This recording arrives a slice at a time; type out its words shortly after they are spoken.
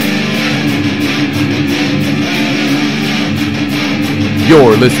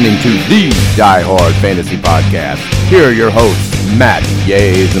You're listening to the Die Hard Fantasy Podcast. Here are your hosts, Matt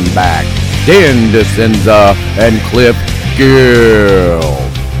Yays and back, Dan Discenza, and Cliff Gill.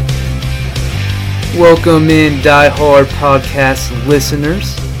 Welcome in, Die Hard Podcast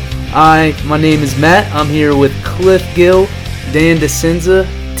listeners. My name is Matt. I'm here with Cliff Gill, Dan Discenza.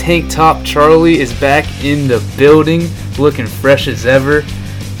 Tank Top Charlie is back in the building, looking fresh as ever.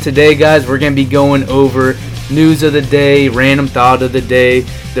 Today, guys, we're going to be going over news of the day, random thought of the day,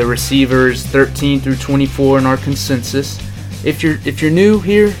 the receivers 13 through 24 in our consensus. If you're new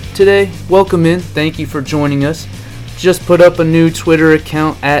here today, welcome in. Thank you for joining us. Just put up a new Twitter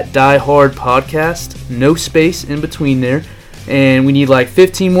account at Die Hard Podcast. No space in between there. And we need like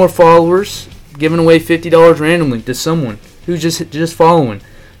 15 more followers, giving away $50 randomly to someone who's just following.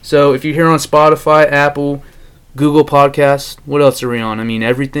 So if you're here on Spotify, Apple, Google Podcasts, what else are we on? I mean,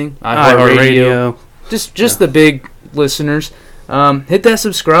 everything. iHeartRadio. Just the big listeners. Hit that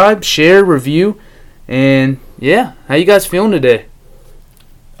subscribe, share, review, and yeah, how you guys feeling today?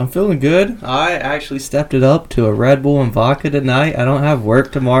 I'm feeling good. I actually stepped it up to a Red Bull and vodka tonight. I don't have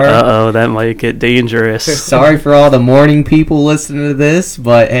work tomorrow. Uh-oh, that might get dangerous. Sorry for all the morning people listening to this,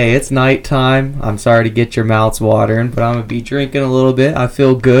 but hey, it's nighttime. I'm sorry to get your mouths watering, but I'm going to be drinking a little bit. I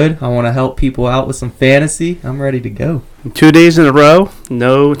feel good. I want to help people out with some fantasy. I'm ready to go. 2 days in a row,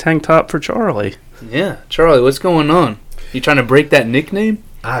 no tank top for Charlie. Yeah, Charlie, what's going on? You trying to break that nickname?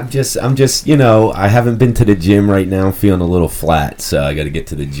 I'm just, I haven't been to the gym right now. I'm feeling a little flat, so I got to get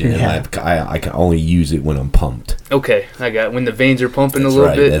to the gym. Yeah. I can only use it when I'm pumped. Okay, I got when the veins are pumping That's a little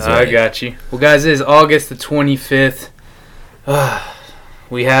right, bit. that's I right. got you. Well, guys, it is August the 25th.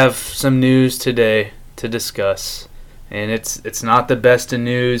 We have some news today to discuss, and it's not the best of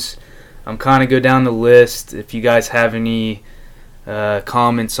news. I'm kind of go down the list. If you guys have any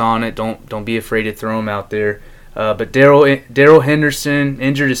comments on it, don't be afraid to throw them out there. But Darrell Henderson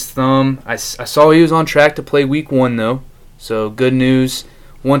injured his thumb. I saw he was on track to play week 1 though, so good news.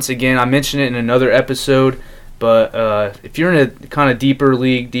 Once again, I mentioned it in another episode, but if you're in a kind of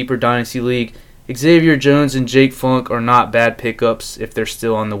deeper dynasty league, Xavier Jones and Jake Funk are not bad pickups if they're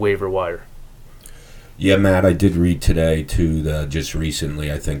still on the waiver wire. Yeah, Matt, I did read today, too, just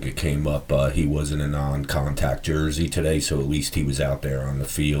recently, I think it came up, he was in a non-contact jersey today, so at least he was out there on the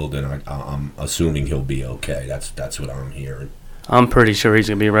field, and I'm assuming he'll be okay. That's what I'm hearing. I'm pretty sure he's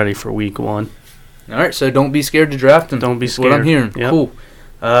going to be ready for week 1. All right, so don't be scared to draft him. Don't be That's scared. what I'm hearing. Yep. Cool.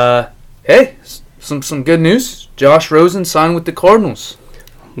 Hey, some good news. Josh Rosen signed with the Cardinals.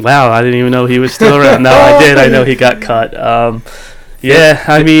 Wow, I didn't even know he was still around. No, I did. I know he got cut. Yeah,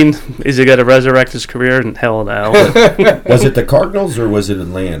 I mean, is he going to resurrect his career? Hell no. Was it the Cardinals or was it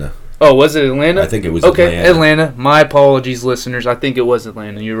Atlanta? Oh, was it Atlanta? I think it was okay, Atlanta. My apologies, listeners. I think it was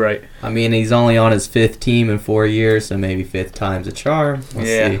Atlanta. You're right. I mean, he's only on his 5th team in 4 years, so maybe 5th time's a charm. We'll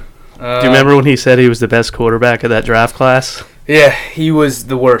see. Do you remember when he said he was the best quarterback of that draft class? Yeah, he was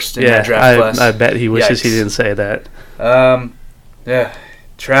the worst in that draft class. I bet he wishes Yikes. he didn't say that. Yeah,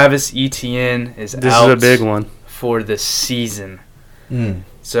 Travis Etienne is This out is a big one. for the season.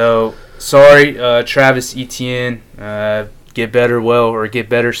 So, sorry, Travis Etienne. Get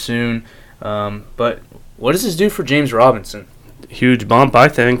better soon. But what does this do for James Robinson? Huge bump, I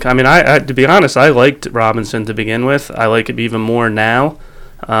think. I mean, I to be honest, I liked Robinson to begin with. I like it even more now.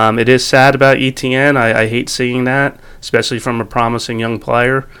 It is sad about Etienne. I hate seeing that, especially from a promising young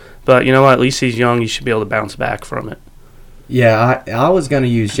player. But you know what? At least he's young. He should be able to bounce back from it. Yeah, I was going to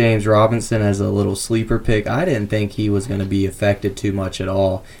use James Robinson as a little sleeper pick. I didn't think he was going to be affected too much at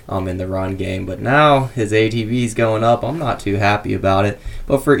all in the run game. But now his ATV's going up. I'm not too happy about it.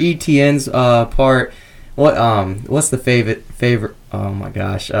 But for Etienne's part, what's the favorite? Oh my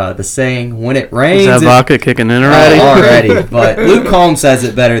gosh, the saying, when it rains. Is that vodka kicking in already? Already. But Luke Holmes says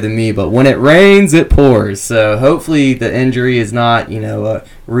it better than me. But when it rains, it pours. So hopefully the injury is not, a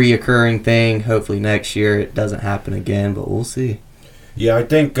reoccurring thing. Hopefully next year it doesn't happen again. But we'll see. Yeah, I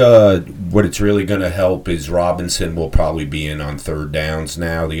think what it's really going to help is Robinson will probably be in on third downs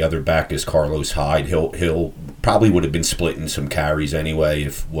now. The other back is Carlos Hyde. He'll probably would have been splitting some carries anyway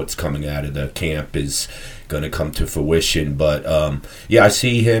if what's coming out of the camp is going to come to fruition. But, I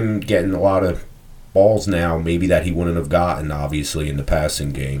see him getting a lot of balls now, maybe that he wouldn't have gotten, obviously, in the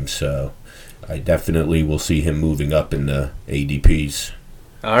passing game. So I definitely will see him moving up in the ADPs.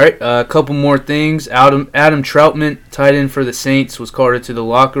 All right, a couple more things. Adam Troutman, tight end for the Saints, was carted to the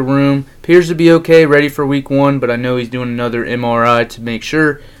locker room. Appears to be okay, ready for week 1, but I know he's doing another MRI to make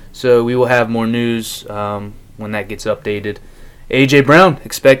sure. So we will have more news when that gets updated. A.J. Brown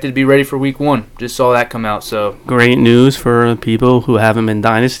expected to be ready for Week 1. Just saw that come out, so Great news for people who haven't been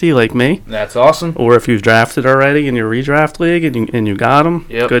Dynasty like me. that's awesome. Or if you've drafted already in your redraft league and you got them,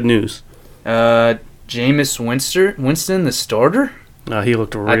 Yep. good news. Jameis Winston, the starter. He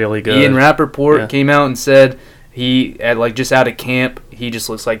looked really good. Ian Rappaport Yeah. came out and said he, just out of camp, he just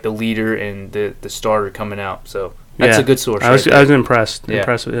looks like the leader and the starter coming out. So that's a good source. I was impressed. Yeah.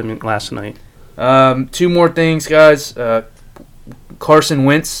 Impressed with him last night. 2 more things, guys. Carson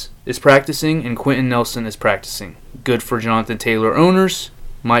Wentz is practicing and Quentin Nelson is practicing. Good for Jonathan Taylor owners.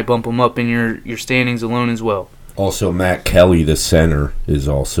 Might bump him up in your standings alone as well. Also, Matt Kelly, the center, is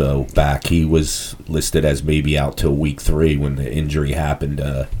also back. He was listed as maybe out till Week 3 when the injury happened.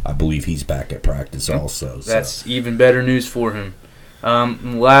 I believe he's back at practice also. That's even better news for him.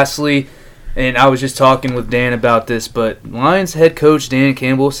 Lastly, and I was just talking with Dan about this, but Lions head coach Dan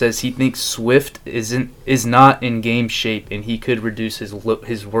Campbell says he thinks Swift is not in game shape and he could reduce his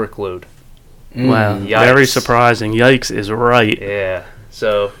workload. Wow. Yikes. Very surprising. Yikes is right. Yeah.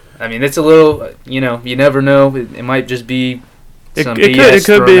 So, I mean, it's a little, you never know. It might just be some BS It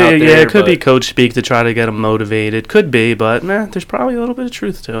could thrown be, out there, yeah, it could be but coach speak to try to get him motivated. Could be, but there's probably a little bit of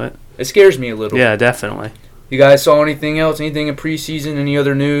truth to it. It scares me a little. Yeah, definitely. You guys saw anything else? Anything in preseason? Any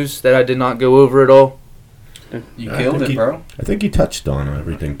other news that I did not go over at all? You killed it, bro. I think you touched on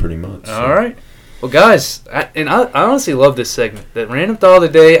everything pretty much. So. All right. Well, guys, I honestly love this segment. That Random Thought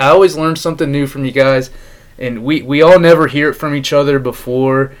of the Day, I always learn something new from you guys. And we all never hear it from each other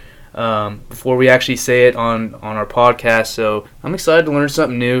before we actually say it on our podcast. So I'm excited to learn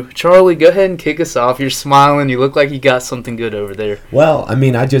something new. Charlie, go ahead and kick us off. You're smiling. You look like you got something good over there. Well, I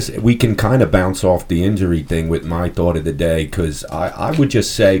mean, we can kind of bounce off the injury thing with my thought of the day, because I would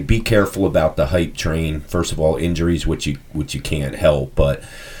just say be careful about the hype train. First of all, injuries, which you can't help. But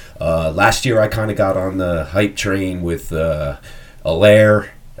last year I kind of got on the hype train with Allaire.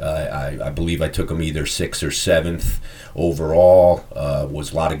 I believe I took him either 6th or 7th overall.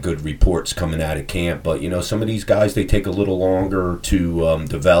 Was a lot of good reports coming out of camp, but some of these guys, they take a little longer to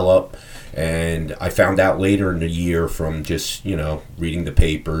develop. And I found out later in the year from just reading the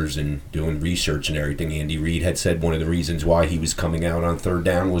papers and doing research and everything, Andy Reid had said one of the reasons why he was coming out on 3rd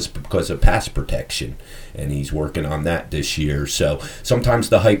down was because of pass protection, and he's working on that this year. So sometimes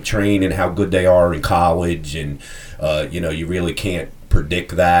the hype train and how good they are in college, and you really can't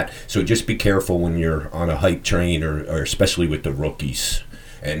predict that. So just be careful when you're on a hype train, or especially with the rookies.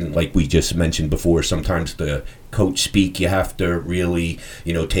 And like we just mentioned before, sometimes the coach speak you have to really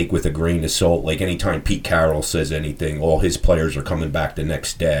take with a grain of salt. Like anytime Pete Carroll says anything, all his players are coming back the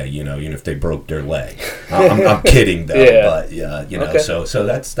next day, even if they broke their leg. I'm kidding though. Yeah. But Okay. so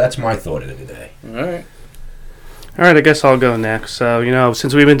that's my thought of the day. All All right, I guess I'll go next. So,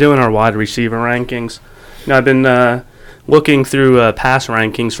 since we've been doing our wide receiver rankings, I've been looking through past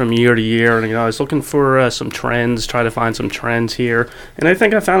rankings from year to year, and I was looking for some trends, try to find some trends here, and I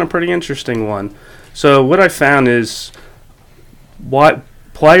think I found a pretty interesting one. So what I found is what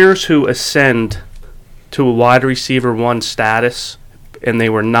players who ascend to a wide receiver 1 status, and they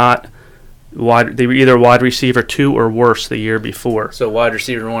were not they were either wide receiver 2 or worse the year before. So wide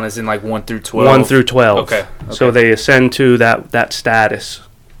receiver 1 is in like 1 through 12? 1 through 12. Okay. So they ascend to that status.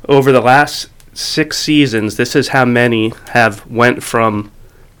 Over the last 6 seasons, this is how many have went from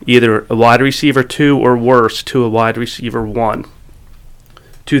either a wide receiver 2 or worse to a wide receiver 1.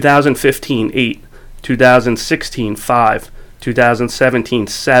 2015, 8. 2016, 5. 2017,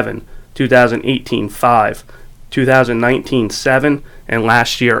 7. 2018, 5. 2019, 7. And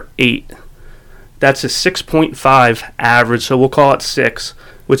last year, 8. That's a 6.5 average, so we'll call it 6,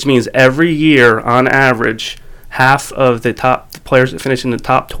 which means every year, on average, half of the players that finish in the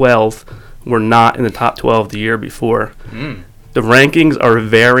top 12 were not in the top 12 the year before. The rankings are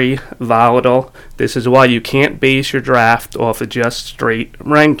very volatile. This is why you can't base your draft off of just straight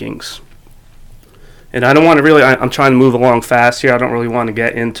rankings. And I don't want to really, I'm trying to move along fast here. I don't really want to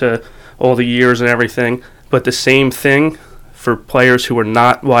get into all the years and everything. But the same thing for players who are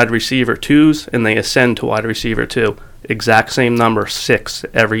not wide receiver 2s and they ascend to wide receiver 2. Exact same number, 6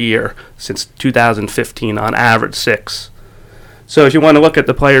 every year since 2015, on average 6. So if you want to look at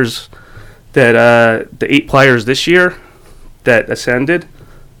the players that the 8 players this year that ascended,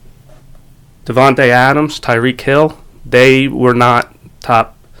 Devontae Adams, Tyreek Hill, they were not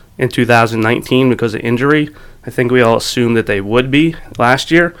top in 2019 because of injury. I think we all assumed that they would be last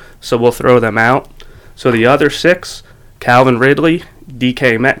year, so we'll throw them out. So the other 6, Calvin Ridley,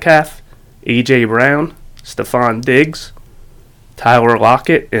 DK Metcalf, A.J. Brown, Stephon Diggs, Tyler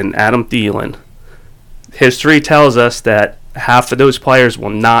Lockett, and Adam Thielen. History tells us that half of those players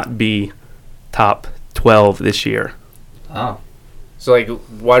will not be top 12 this year. Oh. So, like,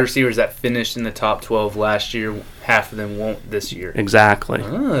 wide receivers that finished in the top 12 last year, half of them won't this year. Exactly.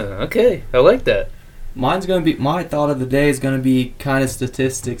 Okay. I like that. Mine's going to be, my thought of the day is going to be kind of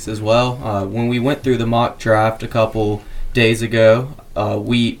statistics as well. When we went through the mock draft a couple days ago,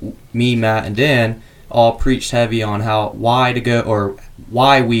 me, Matt, and Dan all preached heavy on why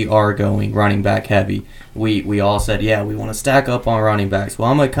we are going running back heavy. We all said, yeah, we want to stack up on running backs.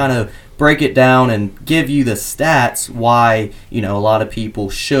 Well, I'm going to kind of break it down and give you the stats why, a lot of people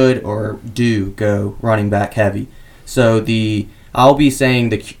should or do go running back heavy. So I'll be saying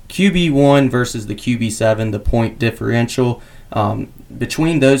the QB1 versus the QB7, the point differential.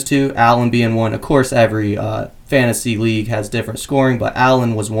 Between those two, Allen being one, of course every fantasy league has different scoring, but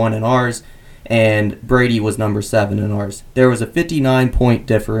Allen was 1 in ours, and Brady was number 7 in ours. There was a 59-point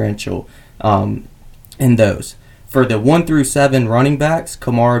differential in those. For the 1 through 7 running backs,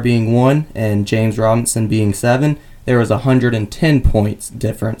 Kamara being 1 and James Robinson being 7, there was 110 points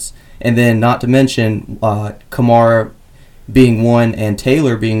difference. And then not to mention Kamara being 1 and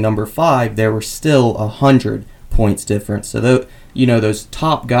Taylor being number 5, there were still 100 points difference. So those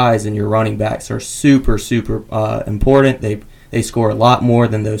top guys in your running backs are super, super important. They score a lot more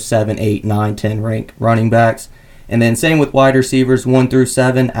than those 7, 8, 9, 10 ranked running backs. And then same with wide receivers, 1 through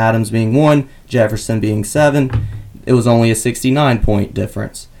 7, Adams being 1, Jefferson being 7. It was only a 69-point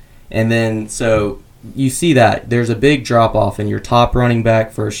difference. And then so you see that there's a big drop-off in your top running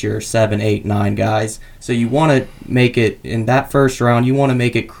back versus your 7, 8, 9 guys. So you want to make it, in that first round, you want to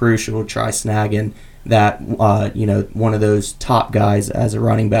make it crucial to try snagging that, one of those top guys as a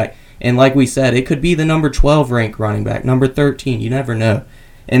running back. And like we said, it could be the number 12 ranked running back, number 13, you never know.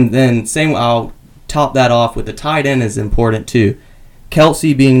 And then I'll top that off with the tight end is important too.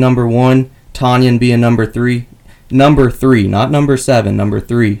 Kelsey being number 1, Tanyan being number 3. Number 3, not number 7, number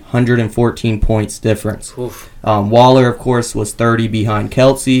 3, 114 points difference. Waller, of course, was 30 behind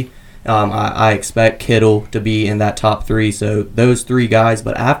Kelsey. I expect Kittle to be in that top 3, so those 3 guys.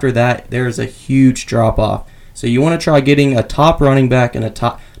 But after that, there's a huge drop-off. So you want to try getting a top running back and a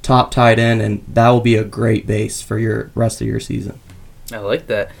top tight end, and that will be a great base for your rest of your season. I like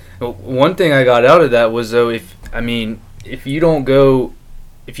that. One thing I got out of that was, though, if you don't go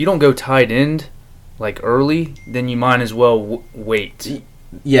tight end like early, then you might as well wait.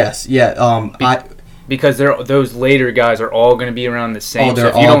 Yes, yeah. Because those later guys are all going to be around the same. So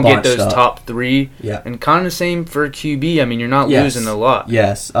if you don't get those up. top 3, yeah, and kind of the same for QB. I mean, you're not losing a lot.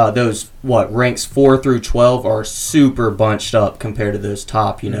 Yes, those ranks 4 through 12 are super bunched up compared to those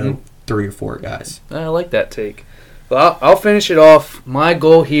top, 3 or 4 guys. I like that take. Well, I'll finish it off. My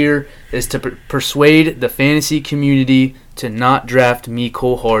goal here is to persuade the fantasy community to not draft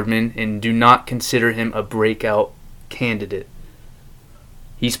Mecole Hardman and do not consider him a breakout candidate.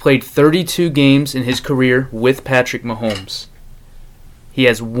 He's played 32 games in his career with Patrick Mahomes. He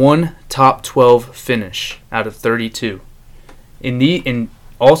has 1 top 12 finish out of 32.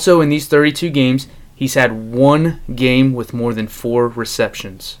 Also in these 32 games, he's had 1 game with more than 4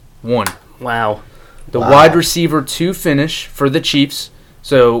 receptions. 1. Wow. The wide receiver 2 finish for the Chiefs.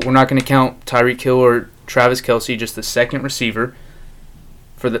 So we're not going to count Tyreek Hill or Travis Kelce, just the second receiver.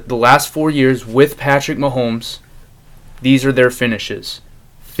 For the last 4 years with Patrick Mahomes, these are their finishes.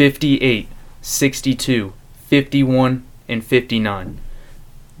 58, 62, 51, and 59.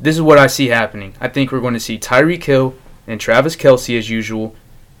 This is what I see happening. I think we're going to see Tyreek Hill and Travis Kelce as usual,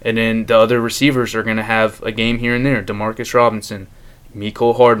 and then the other receivers are going to have a game here and there. Demarcus Robinson,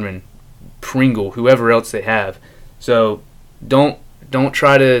 Mecole Hardman, Pringle, whoever else they have. So don't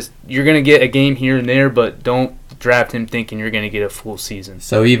try to. You're going to get a game here and there, but don't draft him thinking you're going to get a full season.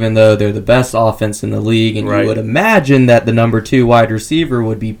 So even though they're the best offense in the league, and you would imagine that the number 2 wide receiver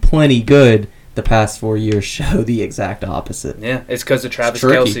would be plenty good, the past 4 years show the exact opposite. Yeah, it's because of Travis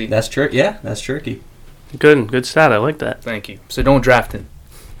Kelce. That's true. Yeah, that's tricky. Good stat. I like that. Thank you. So don't draft him,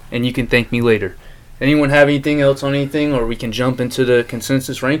 and you can thank me later. Anyone have anything else on anything, or we can jump into the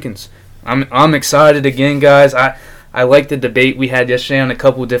consensus rankings? I'm excited again, guys. I like the debate we had yesterday on a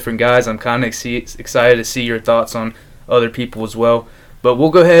couple of different guys. I'm kind of excited to see your thoughts on other people as well. But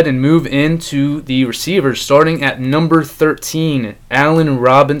we'll go ahead and move into the receivers, starting at number 13, Allen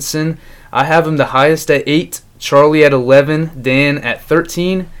Robinson. I have him the highest at 8, Charlie at 11, Dan at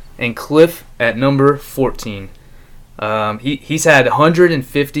 13, and Cliff at number 14. He's had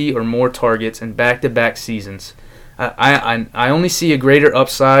 150 or more targets in back-to-back seasons. I only see a greater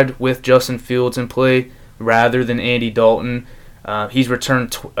upside with Justin Fields in play rather than Andy Dalton. He's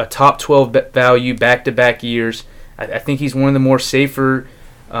returned a top 12 value back-to-back years. I think he's one of the more safer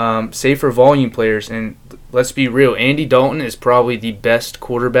volume players. And let's be real, Andy Dalton is probably the best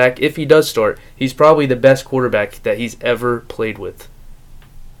quarterback. If he does start, he's probably the best quarterback that he's ever played with.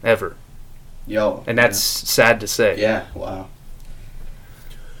 ever. Yo. And that's sad to say. Yeah, wow.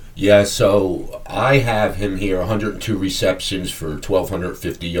 Yeah, so I have him here, 102 receptions for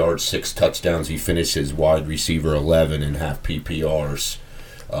 1,250 yards, 6 touchdowns. He finishes wide receiver 11 in half PPRs.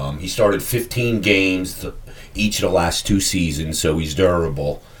 He started 15 games each of the last 2 seasons, so he's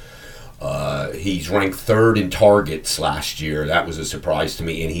durable. He's ranked 3rd in targets last year. That was a surprise to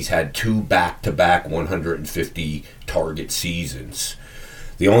me. And he's had 2 back-to-back 150 target seasons.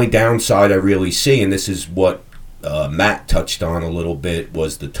 The only downside I really see, and this is what Matt touched on a little bit,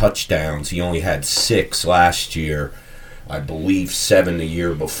 was the touchdowns. He only had 6 last year. I believe 7 the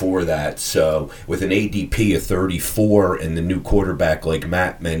year before that. So with an ADP of 34 and the new quarterback, like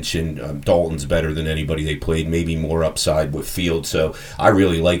Matt mentioned, Dalton's better than anybody they played, maybe more upside with Field. So I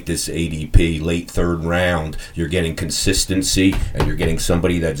really like this ADP, late 3rd round. You're getting consistency, and you're getting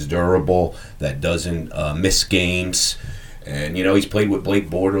somebody that's durable, that doesn't miss games. And, he's played with Blake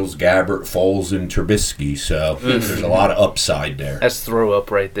Bortles, Gabbert, Foles, and Trubisky. So there's a lot of upside there. That's throw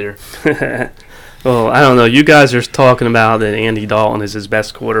up right there. Well, I don't know. You guys are talking about that Andy Dalton is his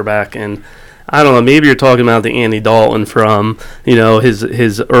best quarterback, and I don't know. Maybe you're talking about the Andy Dalton from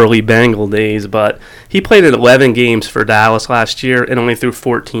his early Bengal days, but he played in 11 games for Dallas last year and only threw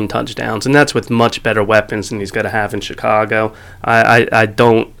 14 touchdowns, and that's with much better weapons than he's going to have in Chicago. I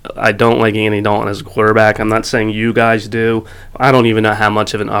don't like Andy Dalton as a quarterback. I'm not saying you guys do. I don't even know how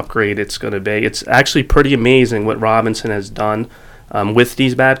much of an upgrade it's going to be. It's actually pretty amazing what Robinson has done with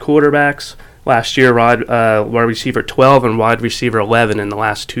these bad quarterbacks. Last year, wide receiver 12 and wide receiver 11 in the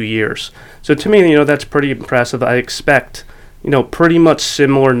last 2 years. So to me, that's pretty impressive. I expect, pretty much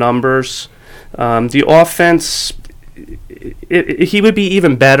similar numbers. The offense, he would be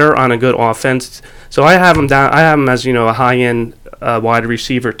even better on a good offense. So I have him down. I have him as a high-end wide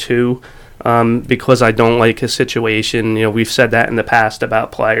receiver 2 because I don't like his situation. We've said that in the past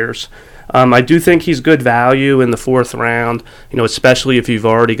about players. I do think he's good value in the 4th round, especially if you've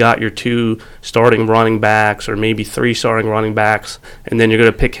already got your 2 starting running backs or maybe 3 starting running backs, and then you're going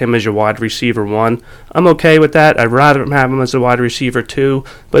to pick him as your wide receiver 1. I'm okay with that. I'd rather have him as a wide receiver 2,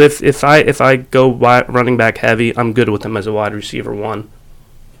 but if I go running back heavy, I'm good with him as a wide receiver 1.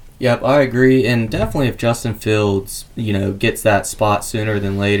 Yep, I agree, and definitely if Justin Fields, gets that spot sooner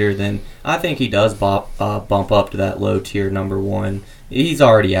than later, then I think he does bump up to that low tier number 1. He's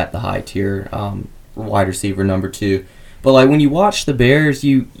already at the high tier wide receiver number 2. But when you watch the Bears,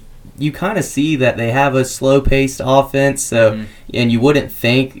 you kind of see that they have a slow-paced offense. So, and you wouldn't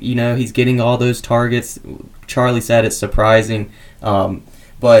think he's getting all those targets. Charlie said it's surprising,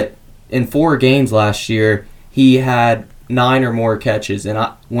 but in 4 games last year, he had 9 or more catches. And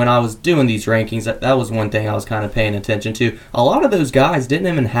when I was doing these rankings, that was one thing I was kind of paying attention to. A lot of those guys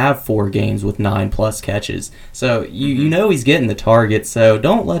didn't even have 4 games with 9+ catches. So you know he's getting the target. So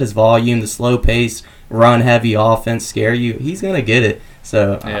don't let his volume, the slow pace, run heavy offense scare you. He's going to get it.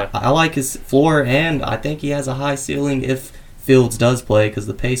 So yeah. I like his floor, and I think he has a high ceiling if Fields does play because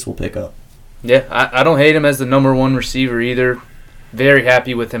the pace will pick up. Yeah, I don't hate him as the number 1 receiver either. Very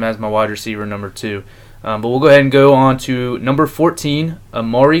happy with him as my wide receiver number 2. But we'll go ahead and go on to number 14,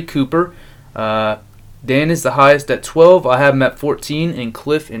 Amari Cooper. Dan is the highest at 12. I have him at 14, and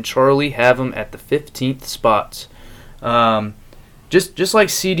Cliff and Charlie have him at the 15th spots. Just like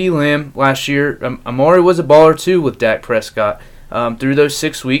CD Lamb last year, Amari was a baller too with Dak Prescott. Through those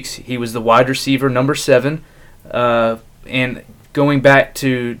 6 weeks, he was the wide receiver number 7. And going back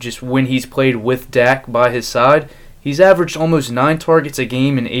to just when he's played with Dak by his side, he's averaged almost 9 targets a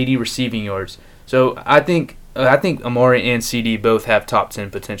game and 80 receiving yards. So I think Amari and CD both have top 10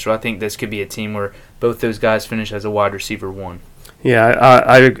 potential. I think this could be a team where both those guys finish as a wide receiver 1. Yeah,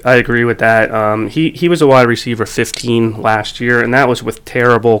 I agree with that. He was a wide receiver 15 last year, and that was with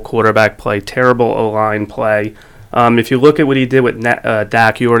terrible quarterback play, terrible O-line play. If you look at what he did with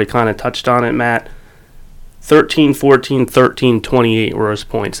Dak, you already kind of touched on it, Matt. 13, 14, 13, 28 were his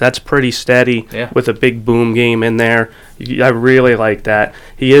points. That's pretty steady with a big boom game in there. I really like that.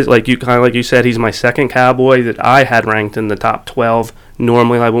 He is, like you said, he's my second Cowboy that I had ranked in the top 12.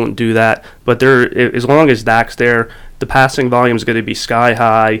 Normally I won't do that. But as long as Dak's there, the passing volume is going to be sky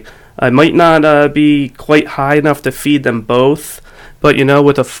high. It might not be quite high enough to feed them both. But,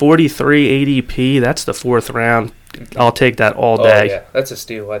 with a 43 ADP, that's the 4th round. I'll take that all day. Yeah, that's a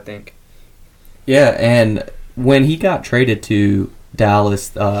steal, I think. Yeah, and when he got traded to Dallas,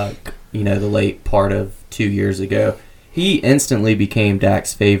 the late part of 2 years ago, he instantly became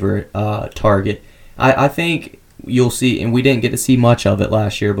Dak's favorite target. I think you'll see, and we didn't get to see much of it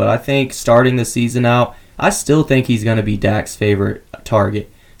last year, but I think starting the season out, I still think he's going to be Dak's favorite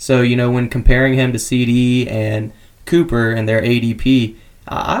target. So, when comparing him to CD and Cooper and their ADP,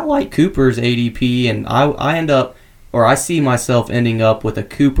 I like Cooper's ADP, and I see myself ending up with a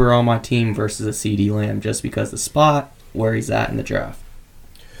Cooper on my team versus a CeeDee Lamb just because the spot where he's at in the draft.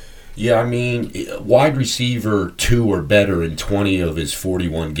 Yeah, I mean, wide receiver 2 or better in 20 of his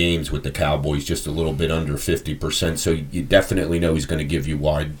 41 games with the Cowboys, just a little bit under 50%. So you definitely know he's going to give you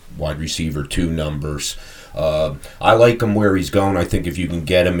wide receiver 2 numbers. I like him where he's going. I think if you can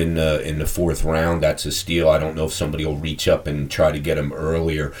get him in the 4th round, that's a steal. I don't know if somebody will reach up and try to get him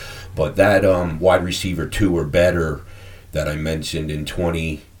earlier, but that wide receiver 2 or better that I mentioned in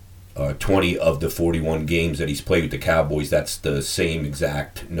 20 of the 41 games that he's played with the Cowboys, that's the same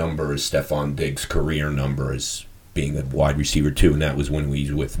exact number as Stephon Diggs' career number as being a wide receiver 2, and that was when we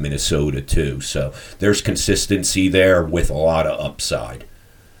was with Minnesota too. So there's consistency there with a lot of upside.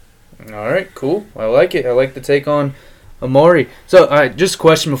 All right, cool. I like it. I like the take on Amari. So, just a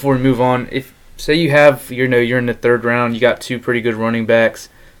question before we move on. If say you have, you're in the 3rd round, you got 2 pretty good running backs.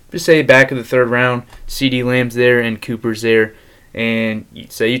 Just say back of the 3rd round, CeeDee Lamb's there and Cooper's there, and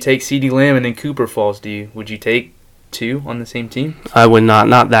say you take CeeDee Lamb and then Cooper falls to you. Would you take 2 on the same team? I would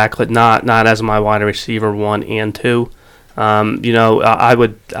not as my wide receiver 1 and 2. I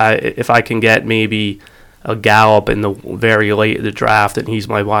would if I can get maybe a Gallup in the very late of the draft and he's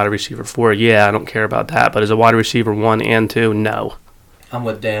my wide receiver 4. Yeah, I don't care about that. But as a wide receiver 1 and 2, no. I'm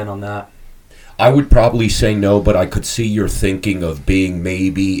with Dan on that. I would probably say no, but I could see your thinking of being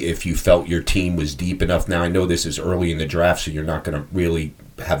maybe if you felt your team was deep enough. Now, I know this is early in the draft, so you're not going to really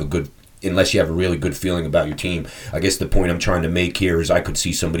have unless you have a really good feeling about your team. I guess the point I'm trying to make here is I could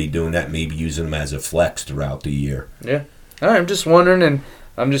see somebody doing that, maybe using them as a flex throughout the year. Yeah. All right, I'm just wondering, and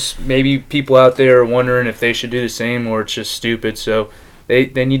maybe people out there are wondering if they should do the same or it's just stupid, so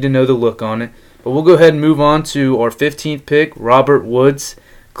they need to know the look on it. But we'll go ahead and move on to our 15th pick, Robert Woods.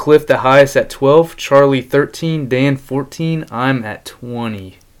 Cliff the highest at 12, Charlie 13, Dan 14, I'm at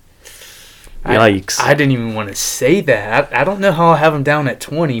 20. Yikes. I didn't even want to say that. I don't know how I'll have him down at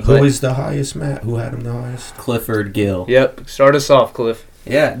 20. Who is the highest, Matt? Who had him the highest? Clifford Gill. Yep, start us off, Cliff.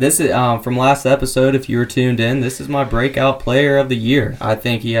 Yeah, this is from last episode, if you were tuned in, this is my breakout player of the year. I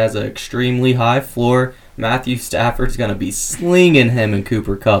think he has an extremely high floor. Matthew Stafford's going to be slinging him and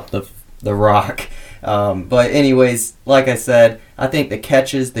Cooper Kupp the rock. But anyways, like I said, I think the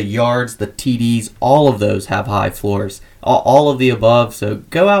catches, the yards, the TDs, all of those have high floors. All of the above. So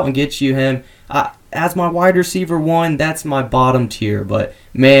go out and get you him. As my wide receiver 1, that's my bottom tier. But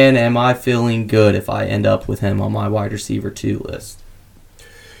man, am I feeling good if I end up with him on my wide receiver 2 list.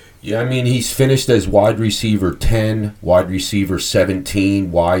 Yeah, I mean, he's finished as wide receiver 10, wide receiver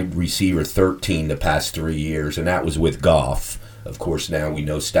 17, wide receiver 13 the past 3 years, and that was with Goff. Of course, now we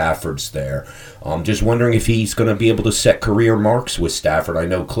know Stafford's there. Just wondering if he's going to be able to set career marks with Stafford. I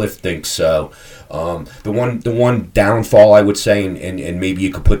know Cliff thinks so. The one downfall I would say, and maybe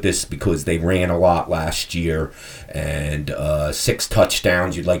you could put this because they ran a lot last year, and 6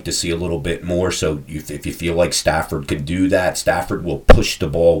 touchdowns, you'd like to see a little bit more. So if you feel like Stafford can do that, Stafford will push the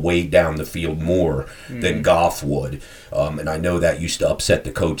ball way down the field more than Goff would. And I know that used to upset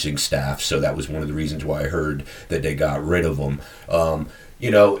the coaching staff, so that was one of the reasons why I heard that they got rid of him.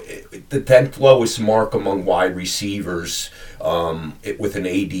 The 10th lowest mark among wide receivers with an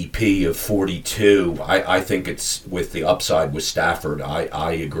ADP of 42. I think it's with the upside with Stafford.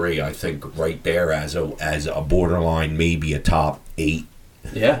 I agree. I think right there as a borderline, maybe a top 8.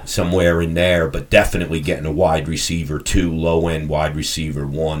 Yeah, somewhere in there, but definitely getting a wide receiver 2, low end wide receiver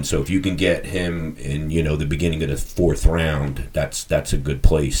 1. So if you can get him in, the beginning of the 4th round, that's a good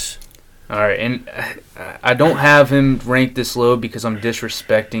place. All right, and I don't have him ranked this low because I'm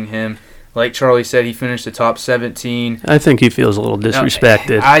disrespecting him. Like Charlie said, he finished the top 17. I think he feels a little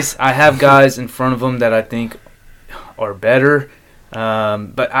disrespected. I have guys in front of him that I think are better.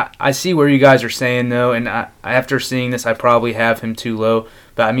 But I see where you guys are saying, though, and after seeing this, I probably have him too low.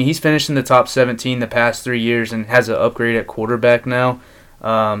 But, I mean, he's finished in the top 17 the past 3 years and has an upgrade at quarterback now.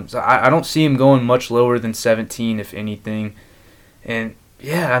 So I don't see him going much lower than 17, if anything. And,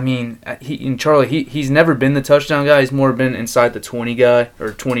 yeah, I mean, Charlie, he's never been the touchdown guy. He's more been inside the 20 guy,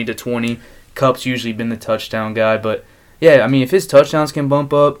 or 20 to 20. Kupp's usually been the touchdown guy, but yeah, I mean, if his touchdowns can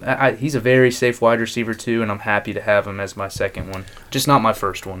bump up, he's a very safe wide receiver too, and I'm happy to have him as my second one. Just not my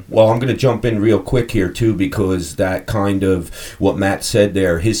first one. Well, I'm going to jump in real quick here too, because that kind of what Matt said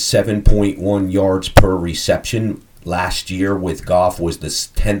there, his 7.1 yards per reception last year with Goff was the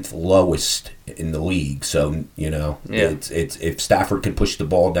 10th lowest in the league. So, it's if Stafford can push the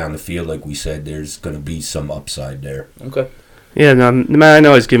ball down the field, like we said, there's going to be some upside there. Okay. Yeah, no, Matt, I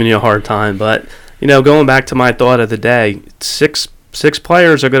know he's giving you a hard time, but going back to my thought of the day, six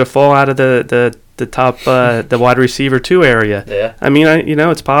players are going to fall out of the the wide receiver 2 area. Yeah. I mean,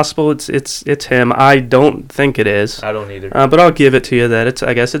 it's possible it's him. I don't think it is. I don't either. But I'll give it to you that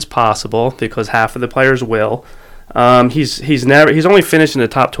I guess it's possible because half of the players will. He's only finished in the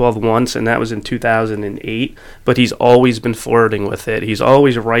top 12 once, and that was in 2008. But he's always been flirting with it. He's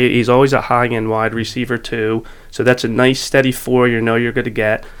always right. He's always a high-end wide receiver 2. So that's a nice steady 4. You're going to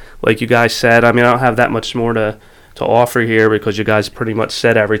get. Like you guys said, I mean, I don't have that much more to offer here because you guys pretty much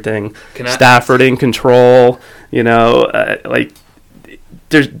said everything. Stafford in control, he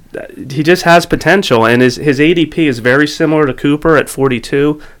just has potential, and his ADP is very similar to Cooper at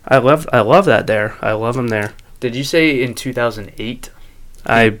 42. I love that there. I love him there. Did you say in 2008?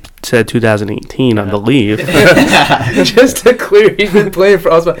 I said 2018, I believe. Just to clear, he's been playing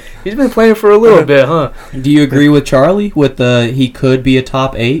for a little bit, huh? Do you agree with Charlie with he could be a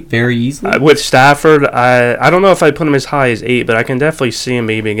top 8 very easily? With Stafford, I don't know if I'd put him as high as 8, but I can definitely see him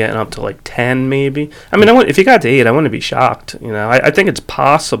maybe getting up to like 10 maybe. I mean, if he got to 8, I wouldn't be shocked. I think it's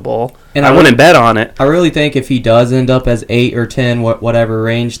possible. And I wouldn't bet on it. I really think if he does end up as 8 or 10, whatever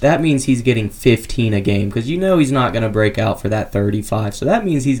range, that means he's getting 15 a game because he's not going to break out for that 35. So that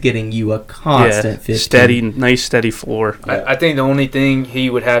means he's getting you a constant 15. Nice steady floor. I think the only thing he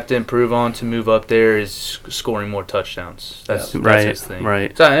would have to improve on to move up there is scoring more touchdowns. That's his thing.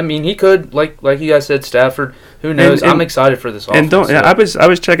 Right. So I mean, he could like you guys said, Stafford. Who knows? I'm excited for this offense. I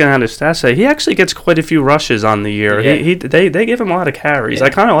was checking out his stats. He actually gets quite a few rushes on the year. Yeah. They give him a lot of carries. Yeah. I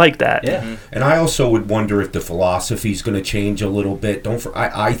kind of like that. Yeah. Mm-hmm. And I also would wonder if the philosophy is going to change a little bit.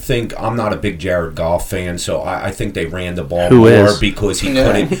 I think I'm not a big Jared Goff fan, so I think they ran the ball more because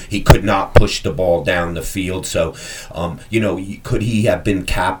he could not push the ball down the field. So, could he have been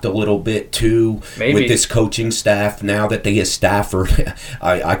capped a little bit too with this coaching staff? Now that they have Stafford,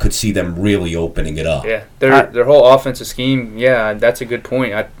 I could see them really opening it up. Yeah, their whole offensive scheme. Yeah, that's a good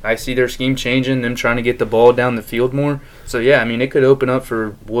point. I see their scheme changing, them trying to get the ball down the field more. So yeah, I mean, it could open up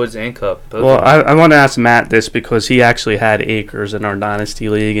for Woods and Cup. Well, I want to ask Matt this because he actually had Akers in our Dynasty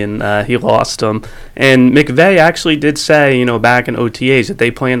League, and he lost him. And McVay actually did say, back in OTAs that they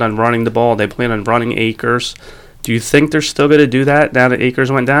planned on running the ball. They planned on running Akers. Do you think they're still going to do that now that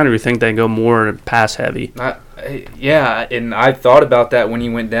Akers went down, or do you think they go more pass heavy? Yeah, and I thought about that when he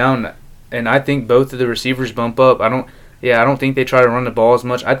went down, and I think both of the receivers bump up. I don't think they try to run the ball as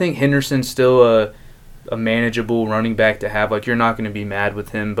much. I think Henderson's still a manageable running back to have. Like, you're not going to be mad with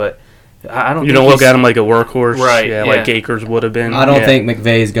him, but I don't. You don't look at him like a workhorse, right? Yeah, like Akers would have been. I don't think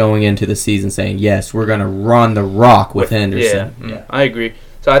McVay's going into the season saying, "Yes, we're going to run the rock with Henderson." Yeah, I agree.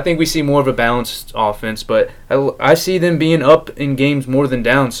 So I think we see more of a balanced offense, but I see them being up in games more than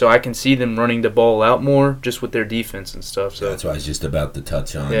down, so I can see them running the ball out more just with their defense and stuff. So that's what I was just about to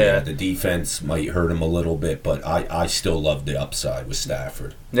touch on. Yeah, the defense might hurt them a little bit, but I still love the upside with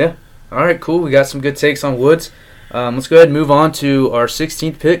Stafford. Yeah. All right, cool. We got some good takes on Woods. Let's go ahead and move on to our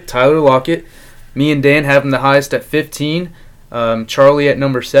 16th pick, Tyler Lockett. Me and Dan have him the highest at 15, Charlie at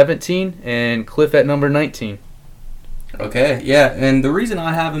number 17, and Cliff at number 19. Okay, yeah, and the reason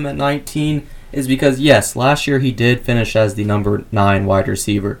I have him at 19 is because, yes, last year he did finish as the number 9 wide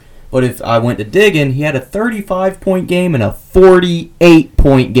receiver. But if I went to digging, he had a 35-point game and a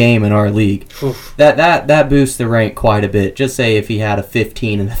 48-point game in our league. Oof. That boosts the rank quite a bit. Just say if he had a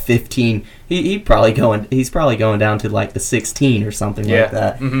 15 and a 15, he's probably going down to like the 16 or something like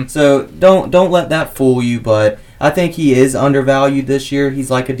that. Mm-hmm. So don't let that fool you. But I think he is undervalued this year. He's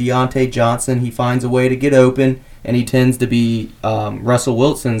like a Deontay Johnson. He finds a way to get open, and he tends to be Russell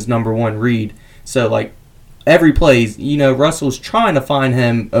Wilson's number 1 read. So like. Every play, Russell's trying to find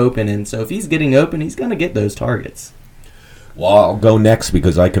him open, and so if he's getting open, he's going to get those targets. Well, I'll go next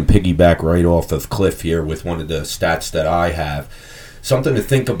because I can piggyback right off of Cliff here with one of the stats that I have. Something to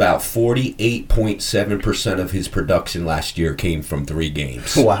think about, 48.7% of his production last year came from 3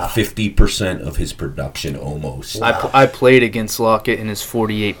 games. Wow. 50% of his production almost. Wow. I played against Lockett in his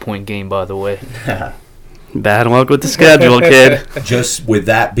 48-point game, by the way. Bad luck with the schedule, kid. Just with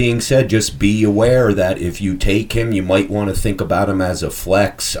that being said, just be aware that if you take him, you might want to think about him as a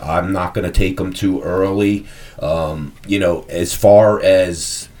flex. I'm not going to take him too early. As far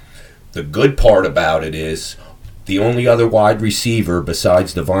as the good part about it is, the only other wide receiver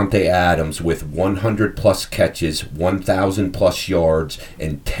besides Devontae Adams with 100-plus catches, 1,000-plus yards,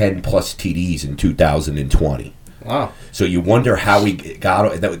 and 10-plus TDs in 2020. Wow. So you wonder how he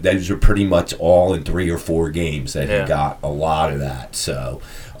got – those are pretty much all in 3 or 4 games that he got a lot of that. So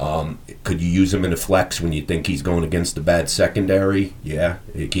could you use him in a flex when you think he's going against the bad secondary? Yeah.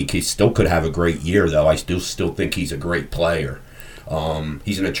 He still could have a great year, though. I still think he's a great player.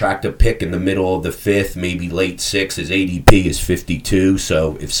 He's an attractive pick in the middle of the 5th, maybe late 6th. His ADP is 52,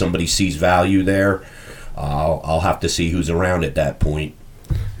 so if somebody sees value there, I'll have to see who's around at that point.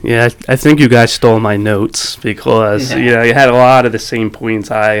 Yeah, I think you guys stole my notes because you had a lot of the same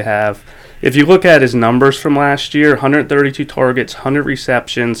points I have. If you look at his numbers from last year, 132 targets, 100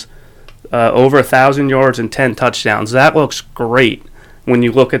 receptions, over 1,000 yards and 10 touchdowns. That looks great when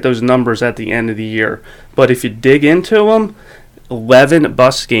you look at those numbers at the end of the year. But if you dig into them, 11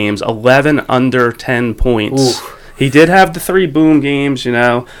 bust games, 11 under 10 points. Ooh. He did have the 3 boom games,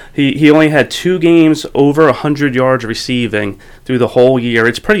 He only had 2 games over 100 yards receiving through the whole year.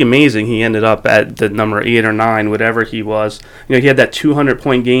 It's pretty amazing he ended up at the number 8 or 9, whatever he was. He had that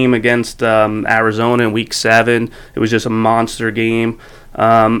 200-point game against Arizona in Week 7. It was just a monster game.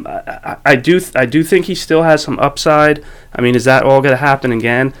 I do think he still has some upside. I mean, is that all going to happen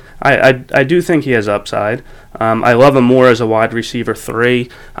again? I do think he has upside. I love him more as a wide receiver 3.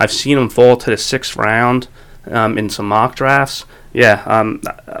 I've seen him fall to the 6th round. In some mock drafts.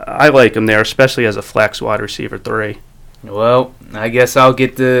 I like him there, especially as a flex wide receiver 3. Well, I guess I'll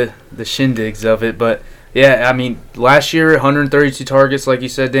get the shindigs of it, but yeah, I mean, last year 132 targets, like you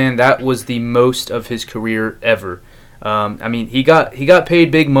said, Dan. That was the most of his career ever. I mean, he got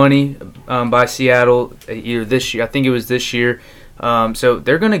paid big money by Seattle either this year. I think it was this year. So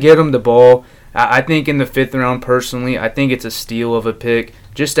they're gonna get him the ball. I think in the 5th round, personally, I think it's a steal of a pick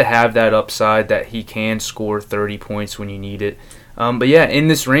just to have that upside that he can score 30 points when you need it. But yeah, in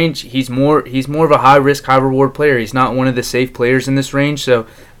this range, he's more of a high risk, high reward player. He's not one of the safe players in this range. So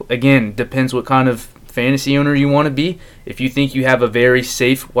again, depends what kind of fantasy owner you want to be. If you think you have a very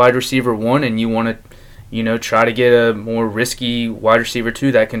safe wide receiver 1 and you want to, try to get a more risky wide receiver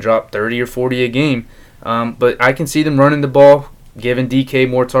 2 that can drop 30 or 40 a game. But I can see them running the ball, giving DK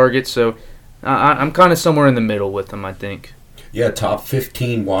more targets. So I'm kind of somewhere in the middle with them, I think. Yeah, top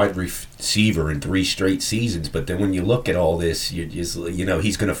 15 wide receiver in 3 straight seasons. But then when you look at all this, he's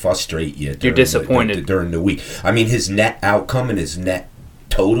going to frustrate you. You're disappointed during the week. I mean, his net outcome and his net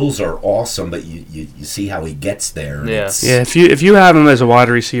totals are awesome, but you see how he gets there. Yeah. If you have him as a wide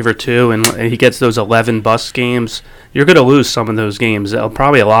receiver 2 and he gets those 11 bust games, you're going to lose some of those games.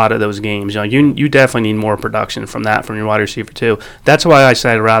 Probably a lot of those games. You definitely need more production from your wide receiver 2. That's why I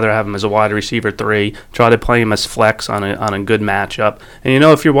said I'd rather have him as a wide receiver 3. Try to play him as flex on a good matchup. And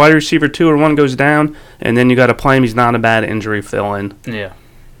if your wide receiver 2 or 1 goes down, and then you got to play him, he's not a bad injury fill-in. Yeah.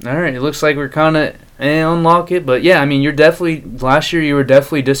 All right. It looks like we're kind of unlock it, but yeah, I mean, last year you were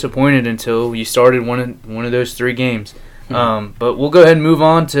definitely disappointed until you started one of those 3 games. But we'll go ahead and move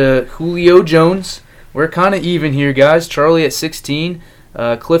on to Julio Jones. We're kind of even here, guys. Charlie at 16,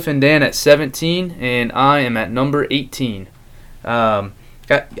 Cliff and Dan at 17, and I am at number 18. I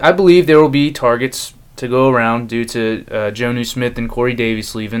believe there will be targets to go around due to Jonnu Smith and Corey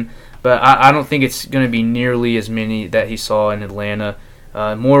Davis leaving, but I don't think it's going to be nearly as many that he saw in Atlanta.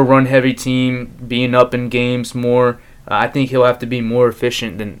 More run-heavy team, being up in games more. I think he'll have to be more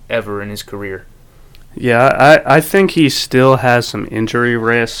efficient than ever in his career. Yeah, I think he still has some injury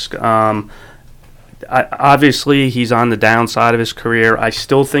risk. Obviously, he's on the downside of his career. I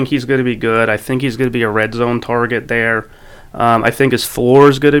still think he's going to be good. I think he's going to be a red zone target there. I think his floor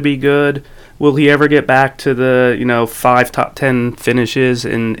is going to be good. Will he ever get back to the 5 top 10 finishes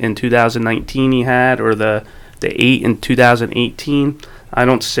in 2019 he had, or the 8 in 2018? I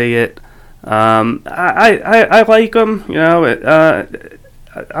don't see it. I like him.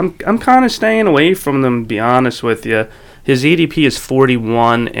 I'm kind of staying away from them, to be honest with you. His ADP is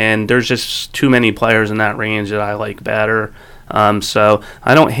 41, and there's just too many players in that range that I like better. So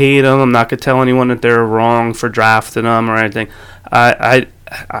I don't hate him. I'm not going to tell anyone that they're wrong for drafting him or anything. I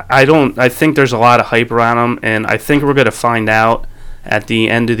think there's a lot of hype around him, and I think we're going to find out at the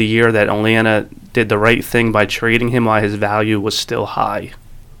end of the year that Atlanta did the right thing by trading him while his value was still high.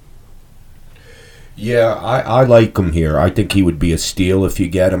 Yeah, I like him here. I think he would be a steal if you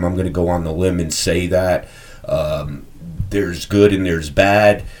get him. I'm going to go on the limb and say that. There's good and there's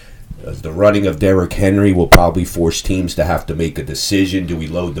bad. The running of Derrick Henry will probably force teams to have to make a decision. Do we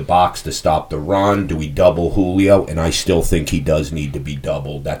load the box to stop the run? Do we double Julio? And I still think he does need to be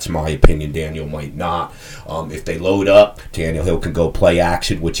doubled. That's my opinion. Daniel might not. If they load up, Tannehill can go play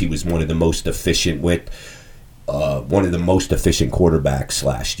action, which he was one of the most efficient quarterbacks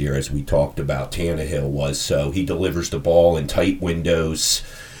last year, as we talked about. Tannehill was. So he delivers the ball in tight windows,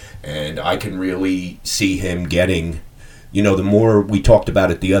 and I can really see him getting... the more we talked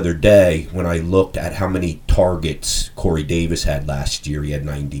about it the other day, when I looked at how many targets Corey Davis had last year, he had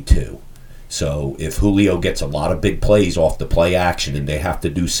 92. So if Julio gets a lot of big plays off the play action and they have to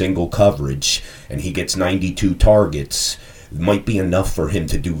do single coverage and he gets 92 targets, might be enough for him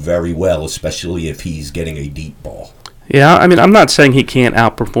to do very well, especially if he's getting a deep ball. Yeah, I mean, I'm not saying he can't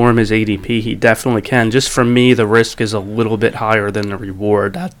outperform his ADP. He definitely can. Just for me, the risk is a little bit higher than the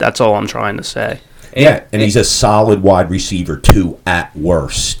reward. That's all I'm trying to say. And he's a solid wide receiver, too, at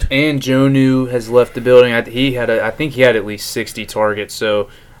worst. And Jonnu has left the building. I think he had at least 60 targets. So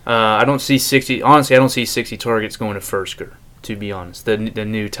I don't see 60. Honestly, I don't see 60 targets going to Fursker, to be honest, the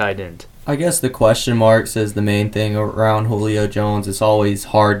new tight end. I guess the question marks is the main thing around Julio Jones. It's always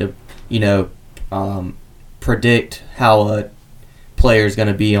hard to, predict how a player is going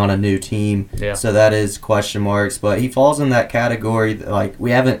to be on a new team. Yeah. So that is question marks. But he falls in that category. Like,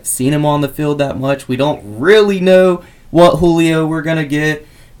 we haven't seen him on the field that much. We don't really know what Julio we're going to get.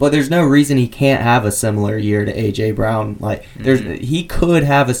 But there's no reason he can't have a similar year to A.J. Brown. Like, he could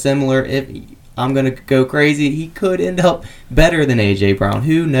have a similar. If I'm going to go crazy, he could end up better than A.J. Brown.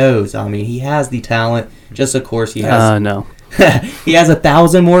 Who knows? I mean, he has the talent. Just, of course, he has. No. He has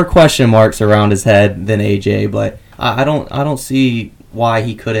 1,000 more question marks around his head than A.J. But I don't see why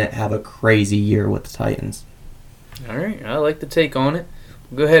he couldn't have a crazy year with the Titans. All right, I like the take on it.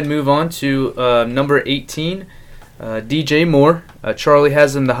 We'll go ahead and move on to number 18, DJ Moore. Charlie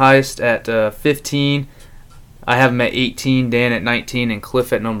has him the highest at 15. I have him at 18, Dan at 19, and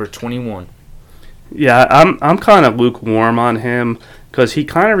Cliff at number 21. Yeah, I'm kind of lukewarm on him because he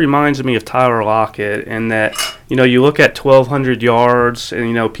kind of reminds me of Tyler Lockett in that, you look at 1,200 yards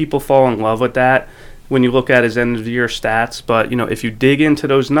and, people fall in love with that when you look at his end-of-the-year stats. But, if you dig into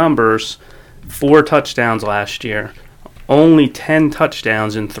those numbers, 4 touchdowns last year, only 10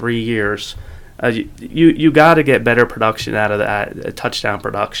 touchdowns in 3 years. You got to get better production out of that, touchdown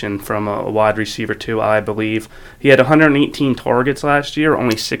production from a wide receiver too, I believe. He had 118 targets last year,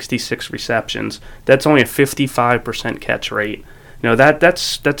 only 66 receptions. That's only a 55% catch rate.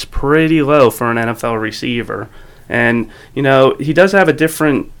 That's pretty low for an NFL receiver. And, he does have a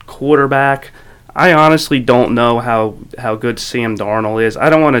different quarterback. I honestly don't know how good Sam Darnold is.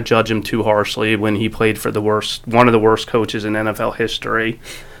 I don't want to judge him too harshly when he played for one of the worst coaches in NFL history.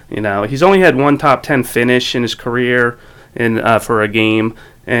 He's only had one top 10 finish in his career for a game,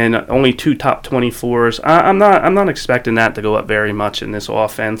 and only 2 top 24s. I'm not expecting that to go up very much in this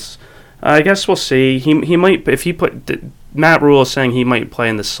offense. I guess we'll see. He might, if he Matt Rule is saying he might play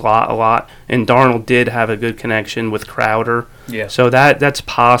in the slot a lot, and Darnold did have a good connection with Crowder. Yeah. So that's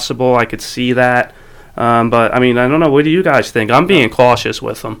possible. I could see that. But, I don't know. What do you guys think? I'm being cautious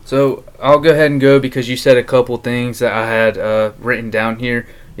with him. So I'll go ahead and go because you said a couple things that I had written down here.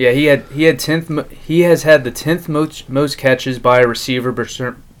 Yeah, he has had the 10th most catches by a receiver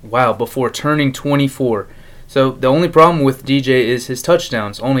before turning 24. So the only problem with DJ is his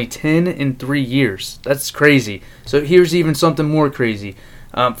touchdowns, only 10 in 3 years. That's crazy. So here's even something more crazy.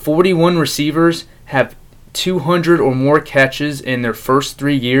 41 receivers have 200 or more catches in their first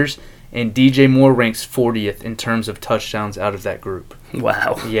 3 years, and DJ Moore ranks 40th in terms of touchdowns out of that group.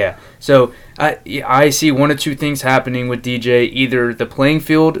 Wow. Yeah. So I see one of two things happening with DJ. Either the playing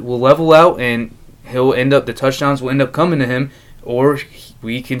field will level out and the touchdowns will end up coming to him, or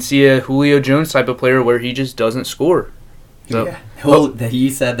we can see a Julio Jones type of player where he just doesn't score. So, yeah.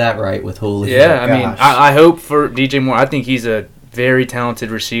 You said that right with Julio. Yeah, I hope for DJ Moore. I think he's a very talented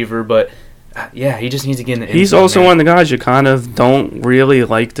receiver, but he just needs to get in the end He's zone, also man. one of the guys you kind of don't really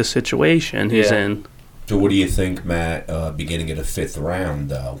like the situation he's in. So what do you think, Matt, beginning of the 5th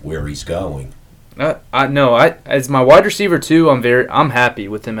round, where he's going? As my wide receiver 2, I'm happy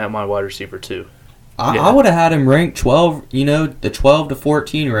with him at my wide receiver 2. I would have had him ranked 12, the 12 to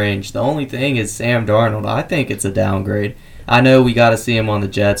 14 range. The only thing is Sam Darnold. I think it's a downgrade. I know we got to see him on the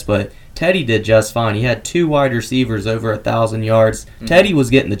Jets, but Teddy did just fine. He had 2 wide receivers over 1,000 yards. Mm-hmm. Teddy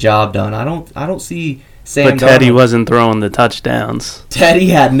was getting the job done. I don't see Sam Darnold. But Teddy wasn't throwing the touchdowns. Teddy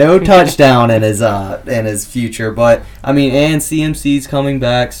had no touchdown in his future, but and CMC's coming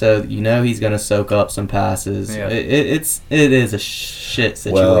back, so he's going to soak up some passes. Yeah. It is a shit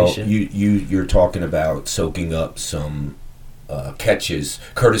situation. Well, you're talking about soaking up some catches.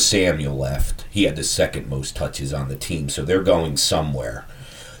 Curtis Samuel left. He had the 2nd most touches on the team, so they're going somewhere.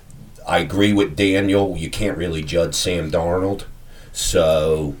 I agree with Daniel. You can't really judge Sam Darnold,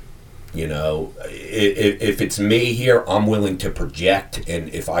 so. If it's me here, I'm willing to project, and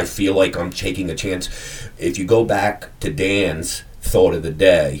if I feel like I'm taking a chance, if you go back to Dan's thought of the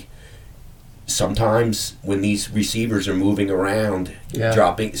day, sometimes when these receivers are moving around,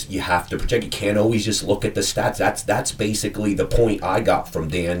 dropping, you have to project. You can't always just look at the stats. That's basically the point I got from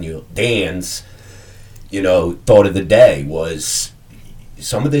Dan's, thought of the day was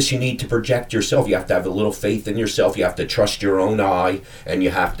some of this you need to project yourself. You have to have a little faith in yourself. You have to trust your own eye, and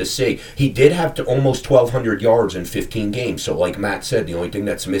you have to see. He did have almost 1,200 yards in 15 games. So like Matt said, the only thing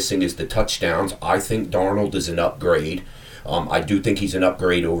that's missing is the touchdowns. I think Darnold is an upgrade. I do think he's an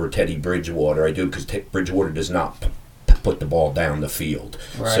upgrade over Teddy Bridgewater. I do, because Bridgewater does not put the ball down the field.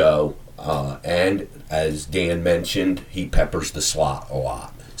 Right. So, and as Dan mentioned, he peppers the slot a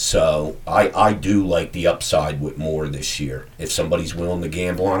lot. So I do like the upside with Moore this year. If somebody's willing to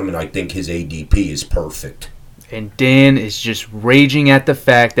gamble on him, and I think his ADP is perfect. And Dan is just raging at the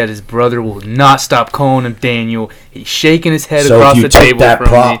fact that his brother will not stop calling him Daniel. He's shaking his head across the table. So if you take that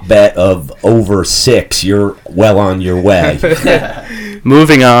prop bet of over 6, you're well on your way.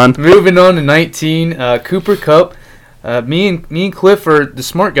 Moving on. Moving on to 19, Cooper Kupp. Me and Cliff are the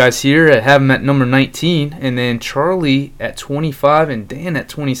smart guys here at having him at number 19, and then Charlie at 25 and Dan at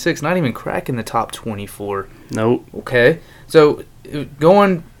 26, not even cracking the top 24. Nope. Okay, so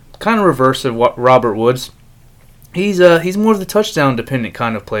going kind of reverse of what Robert Woods, he's more of the touchdown dependent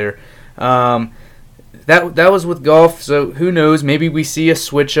kind of player. That was with Goff, so who knows? Maybe we see a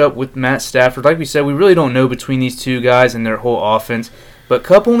switch up with Matt Stafford. Like we said, we really don't know between these two guys and their whole offense. But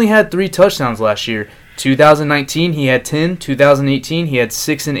Kupp only had 3 touchdowns last year. 2019 he had 10. 2018 he had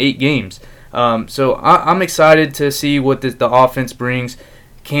 6 in 8 games. So I'm excited to see what the offense brings.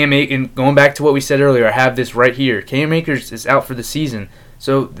 Cam Akers, going back to what we said earlier, I have this right here. Cam Akers is out for the season.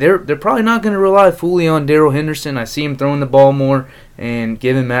 So they're probably not going to rely fully on Darrell Henderson. I see him throwing the ball more and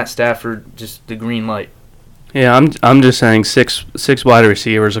giving Matt Stafford just the green light. Yeah, I'm just saying six wide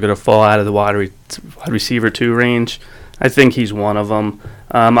receivers are going to fall out of the wide receiver 2 range. I think he's one of them.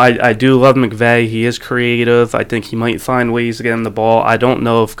 I do love McVay. He is creative. I think he might find ways to get him the ball. I don't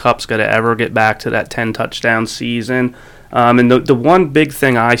know if Kupp's going to ever get back to that 10-touchdown season. And the one big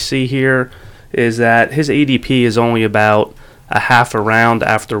thing I see here is that his ADP is only about a half a round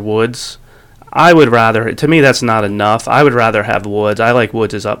after Woods. To me, that's not enough. I would rather have Woods. I like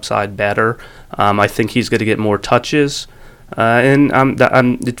Woods' upside better. I think he's going to get more touches.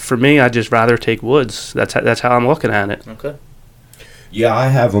 For me, I'd just rather take Woods. That's how I'm looking at it. Okay. Yeah, I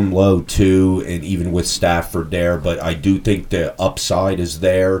have him low too, and even with Stafford there, but I do think the upside is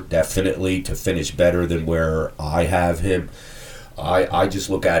there, definitely, to finish better than where I have him. I just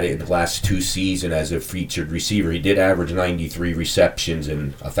look at it in the last 2 seasons as a featured receiver. He did average 93 receptions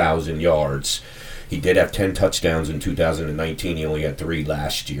and 1,000 yards. He did have 10 touchdowns in 2019. He only had 3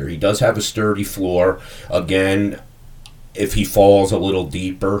 last year. He does have a sturdy floor. Again, if he falls a little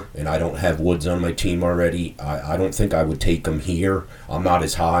deeper, and I don't have Woods on my team already, I don't think I would take him here. I'm not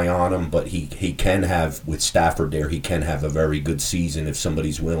as high on him, but he can have, with Stafford there, he can have a very good season if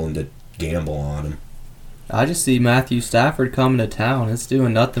somebody's willing to gamble on him. I just see Matthew Stafford coming to town. It's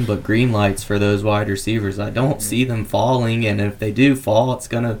doing nothing but green lights for those wide receivers. I don't see them falling, and if they do fall,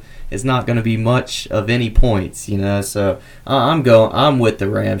 it's not gonna be much of any points, So I'm with the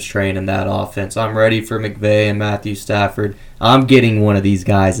Rams train in that offense. I'm ready for McVay and Matthew Stafford. I'm getting one of these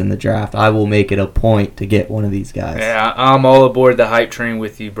guys in the draft. I will make it a point to get one of these guys. Yeah, I'm all aboard the hype train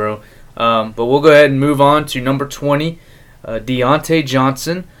with you, bro. But we'll go ahead and move on to number 20, Deontay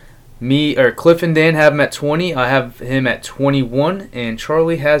Johnson. Cliff and Dan have him at 20. I have him at 21, and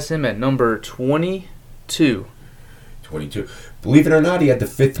Charlie has him at number 22. 22. Believe it or not, he had the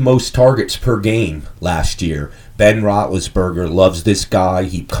 5th most targets per game last year. Ben Roethlisberger loves this guy.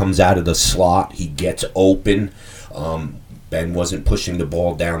 He comes out of the slot. He gets open. Ben wasn't pushing the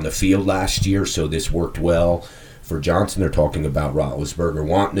ball down the field last year, so this worked well. For Johnson, they're talking about Roethlisberger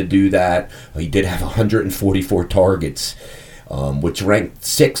wanting to do that. He did have 144 targets. Which ranked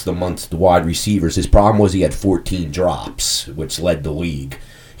 6th amongst the wide receivers. His problem was he had 14 drops, which led the league.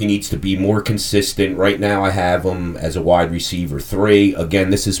 He needs to be more consistent. Right now I have him as a wide receiver 3.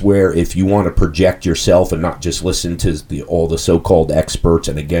 Again, this is where if you want to project yourself and not just listen to all the so-called experts,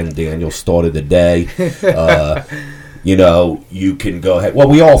 and again, Daniel's thought of the day, you can go ahead. Well,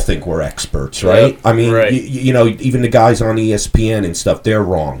 we all think we're experts, right? Yep, I mean, right. Even the guys on ESPN and stuff, they're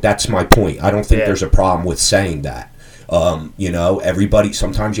wrong. That's my point. I don't think there's a problem with saying that. Everybody.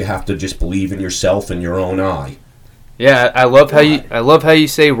 Sometimes you have to just believe in yourself and your own eye. Yeah, I love how you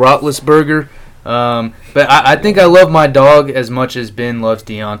say Roethlisberger. But I think I love my dog as much as Ben loves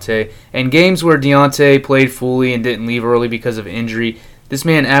Deontay. And games where Deontay played fully and didn't leave early because of injury, this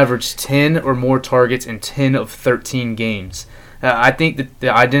man averaged 10 or more targets in 10 of 13 games. I think that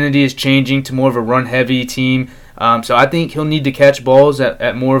the identity is changing to more of a run-heavy team. So I think he'll need to catch balls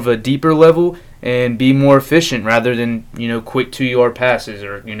at more of a deeper level and be more efficient rather than quick 2-yard passes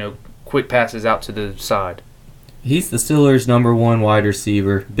or quick passes out to the side. He's the Steelers' number one wide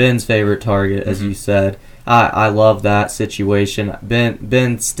receiver. Ben's favorite target, as you said. I love that situation.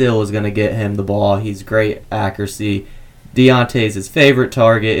 Ben still is going to get him the ball. He's great accuracy. Deontay's his favorite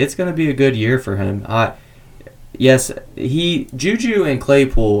target. It's going to be a good year for him. Yes, Juju and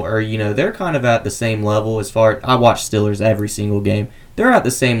Claypool are, they're kind of at the same level as far. I watch Steelers every single game. They're at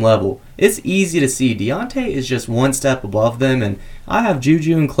the same level. It's easy to see. Deontay is just one step above them, and I have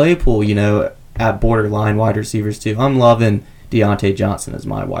Juju and Claypool, at borderline wide receivers too. I'm loving Deontay Johnson as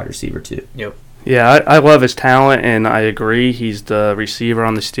my wide receiver too. Yep. Yeah, I love his talent, and I agree. He's the receiver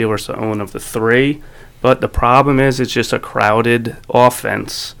on the Steelers to own of the three. But the problem is it's just a crowded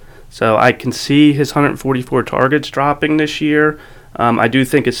offense. So I can see his 144 targets dropping this year. I do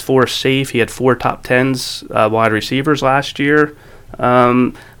think his 4 safe. He had 4 top 10s wide receivers last year.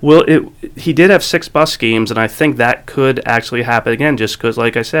 He did have 6 bus games, and I think that could actually happen again just because,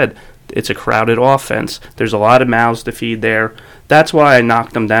 like I said, it's a crowded offense. There's a lot of mouths to feed there. That's why I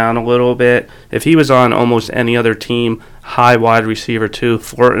knocked him down a little bit. If he was on almost any other team, high wide receiver 2,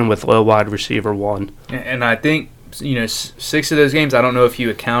 flirting with low wide receiver 1. And I think, 6 of those games, I don't know if you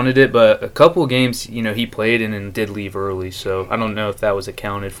accounted it, but a couple of games, he played in and did leave early. So I don't know if that was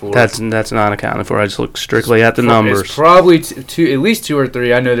accounted for. That's not accounted for. I just look strictly at the numbers. It's probably at least 2 or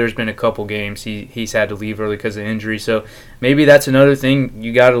 3. I know there's been a couple games he's had to leave early because of injury. So maybe that's another thing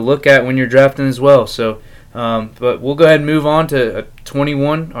you got to look at when you're drafting as well. So, but we'll go ahead and move on to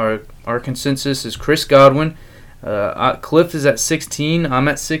 21. Our consensus is Chris Godwin. Cliff is at 16. I'm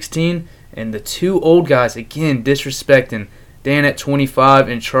at 16. And the 2 old guys, again, disrespecting. Dan at 25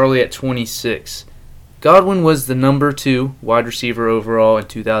 and Charlie at 26. Godwin was the number 2 wide receiver overall in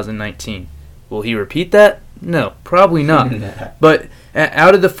 2019. Will he repeat that? No, probably not. But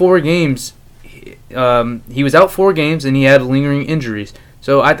out of the 4 games, he was out 4 games and he had lingering injuries.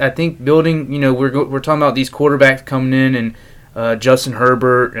 So I think building, we're talking about these quarterbacks coming in and Justin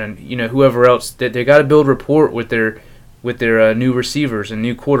Herbert and, whoever else, that they got to build rapport with their new receivers and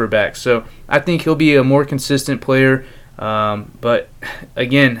new quarterbacks. So I think he'll be a more consistent player. But,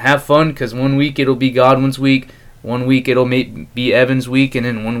 again, have fun because one week it'll be Godwin's week, one week it'll be Evans' week, and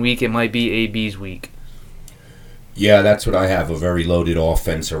then one week it might be AB's week. Yeah, that's what I have, a very loaded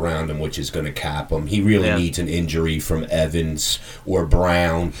offense around him, which is going to cap him. He really needs an injury from Evans or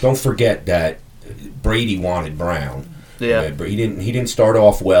Brown. Don't forget that Brady wanted Brown. Yeah, but he didn't start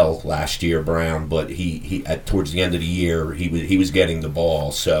off well last year, Brown. But he towards the end of the year he was getting the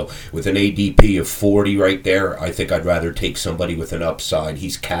ball. So with an ADP of 40 right there, I think I'd rather take somebody with an upside.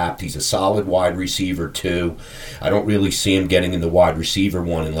 He's capped. He's a solid wide receiver too. I don't really see him getting in the wide receiver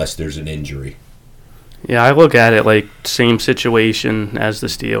one unless there's an injury. Yeah, I look at it like same situation as the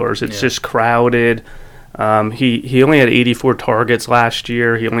Steelers. It's just crowded. He only had 84 targets last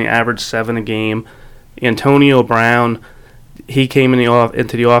year. He only averaged 7 a game. Antonio Brown, he came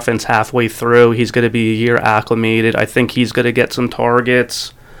into the offense halfway through. He's going to be a year acclimated. I think he's going to get some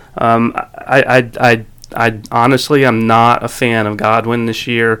targets. I honestly, I'm not a fan of Godwin this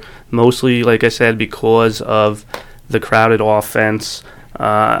year, mostly, like I said, because of the crowded offense.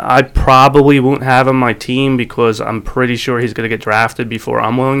 I probably won't have him on my team because I'm pretty sure he's going to get drafted before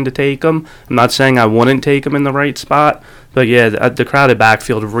I'm willing to take him. I'm not saying I wouldn't take him in the right spot, but yeah, the crowded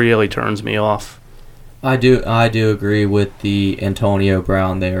backfield really turns me off. I do agree with the Antonio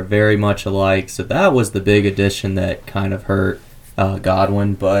Brown. They are very much alike. So that was the big addition that kind of hurt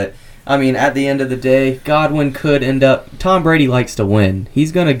Godwin. But, I mean, at the end of the day, Godwin could end up... Tom Brady likes to win.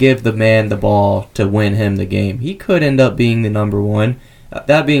 He's going to give the man the ball to win him the game. He could end up being the number 1.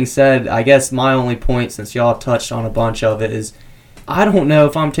 That being said, I guess my only point, since y'all touched on a bunch of it, is I don't know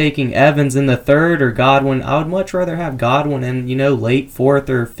if I'm taking Evans in the 3rd or Godwin. I would much rather have Godwin in, late 4th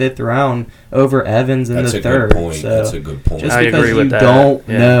or 5th round over Evans in the 3rd. Good point. So That's a good point. Just I because agree with that. Don't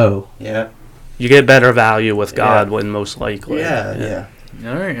know. Yeah. You get better value with Godwin, most likely. Yeah.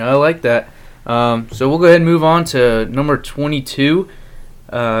 All right, I like that. So we'll go ahead and move on to number 22.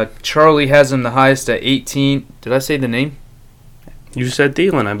 Charlie has him the highest at 18. Did I say the name? You said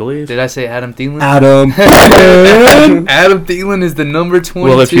Thielen, I believe. Did I say Adam Thielen? Adam Thielen is the number 22.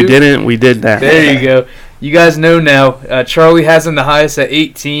 Well, if you didn't, we did that. There you go. You guys know now. Charlie has him the highest at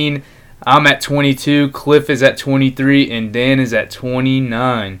 18. I'm at 22. Cliff is at 23. And Dan is at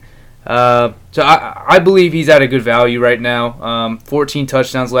 29. So I believe he's at a good value right now. 14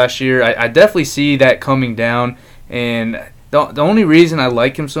 touchdowns last year. I definitely see that coming down. And the only reason I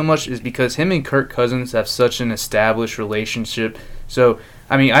like him so much is because him and Kirk Cousins have such an established relationship. So,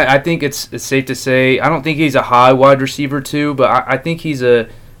 I mean, I think it's safe to say I don't think he's a high wide receiver 2, but I think he's a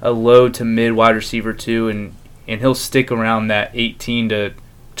low to mid wide receiver 2, and he'll stick around that 18 to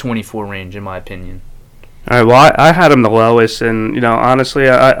 24 range, in my opinion. All right. Well, I had him the lowest, and honestly,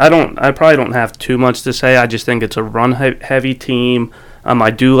 I probably don't have too much to say. I just think it's a run-heavy team.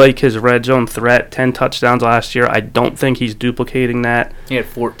 I do like his red zone threat. 10 touchdowns last year. I don't think he's duplicating that. He had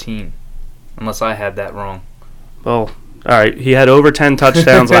 14, unless I had that wrong. Well, all right. He had over 10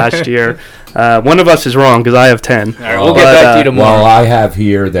 touchdowns last year. One of us is wrong because I have 10. All right, we'll get back to you tomorrow. Well, I have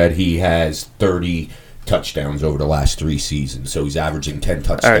here that he has 30 touchdowns over the last 3 seasons, so he's averaging 10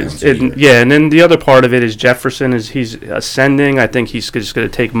 touchdowns a year. Yeah, and then the other part of it is Jefferson he's ascending. I think he's just going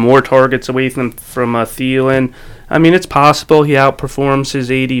to take more targets away from Thielen. I mean, it's possible he outperforms his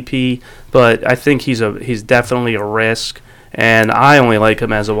ADP, but I think he's definitely a risk. And I only like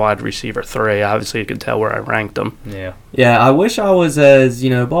him as a wide receiver 3. Obviously, you can tell where I ranked him. Yeah. Yeah, I wish I was as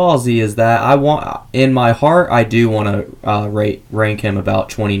ballsy as that. In my heart, I do want to rank him about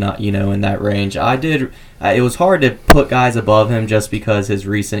 29, in that range. I did. It was hard to put guys above him just because his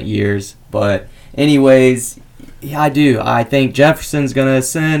recent years. But anyways, yeah, I do. I think Jefferson's going to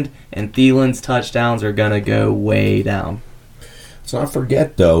ascend, and Thielen's touchdowns are going to go way down. Let's not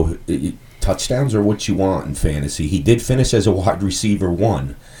forget, though, touchdowns are what you want in fantasy. He did finish as a wide receiver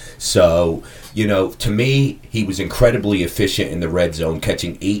 1. So, to me, he was incredibly efficient in the red zone,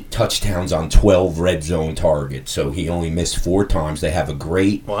 catching 8 touchdowns on 12 red zone targets. So he only missed 4 times. They have a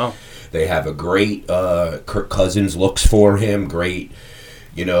great Kirk Cousins looks for him, great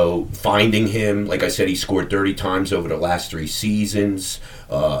finding him. Like I said, he scored 30 times over the last 3 seasons.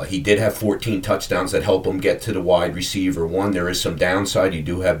 He did have 14 touchdowns that help him get to the wide receiver 1. There is some downside. You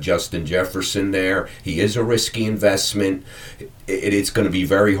do have Justin Jefferson there. He is a risky investment. It's going to be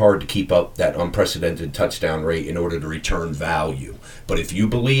very hard to keep up that unprecedented touchdown rate in order to return value. But if you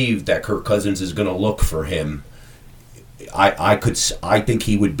believe that Kirk Cousins is going to look for him, I think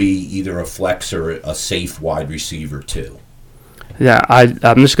he would be either a flex or a safe wide receiver 2. Yeah,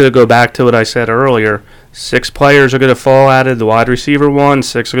 I'm just going to go back to what I said earlier. 6 players are going to fall out of the wide receiver 1.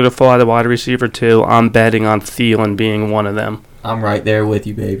 6 are going to fall out of the wide receiver 2. I'm betting on Thielen being one of them. I'm right there with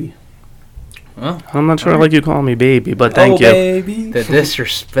you, baby. Well, I'm not sure I like you calling me baby, but thank you. Baby. The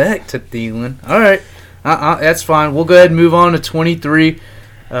disrespect to Thielen. All right, that's fine. We'll go ahead and move on to 23.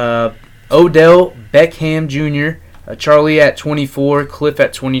 Odell Beckham Jr., Charlie at 24, Cliff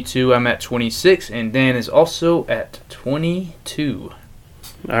at 22, I'm at 26, and Dan is also at 22.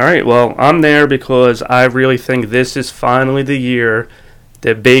 All right, well, I'm there because I really think this is finally the year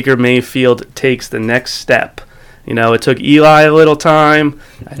that Baker Mayfield takes the next step. It took Eli a little time.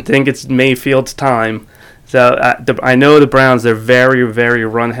 I think it's Mayfield's time. So I know the Browns, they're very, very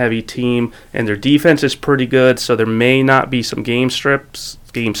run-heavy team, and their defense is pretty good, so there may not be some game scripts,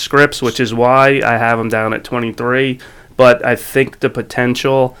 which is why I have them down at 23. But I think the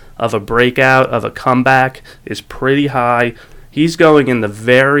potential of a breakout, of a comeback, is pretty high. He's going in the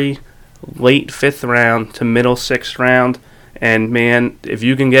very late 5th round to middle 6th round, and man, if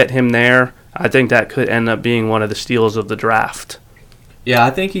you can get him there, I think that could end up being one of the steals of the draft. Yeah,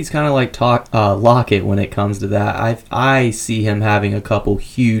 I think he's kind of like Lockett when it comes to that. I see him having a couple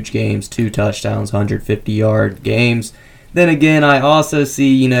huge games, 2 touchdowns, 150-yard games. Then again, I also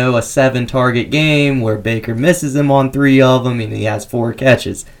see, a 7-target game where Baker misses him on 3 of them, and he has 4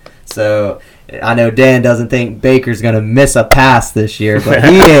 catches. So I know Dan doesn't think Baker's going to miss a pass this year, but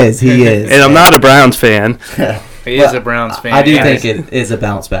he is. And I'm not a Browns fan. He is a Browns fan. I do think it is a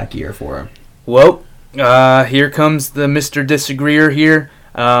bounce-back year for him. Well, here comes the Mr. Disagreeer here.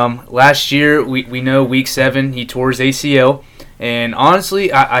 Last year, we know Week 7, he tore his ACL. And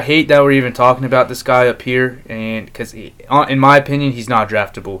honestly, I hate that we're even talking about this guy up here, and because in my opinion, he's not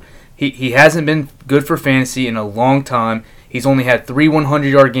draftable. He hasn't been good for fantasy in a long time. He's only had 3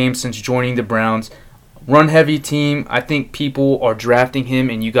 100-yard games since joining the Browns. Run-heavy team. I think people are drafting him,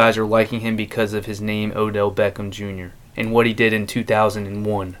 and you guys are liking him because of his name, Odell Beckham Jr., and what he did in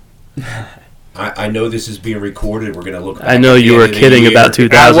 2001. I know this is being recorded. We're going to look back. I know you were kidding about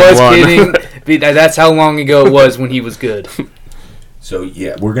 2001. I was kidding. That's how long ago it was when he was good. So,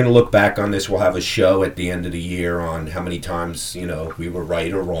 yeah, we're going to look back on this. We'll have a show at the end of the year on how many times, we were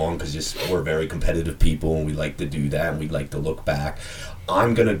right or wrong, because we're very competitive people, and we like to do that, and we like to look back.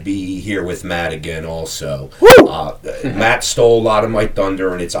 I'm going to be here with Matt again also. Matt stole a lot of my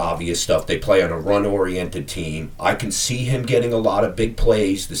thunder, and it's obvious stuff. They play on a run-oriented team. I can see him getting a lot of big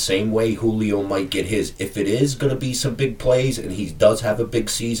plays the same way Julio might get his. If it is going to be some big plays and he does have a big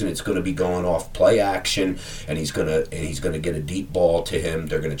season, it's going to be going off play action, and he's going to get a deep ball to him.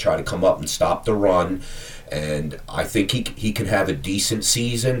 They're going to try to come up and stop the run. And I think he can have a decent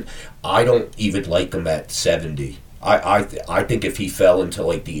season. I don't even like him at 70. I think if he fell into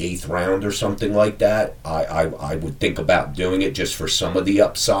like the 8th round or something like that, I would think about doing it just for some of the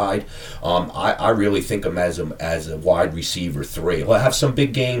upside. I really think him as a wide receiver 3. He'll have some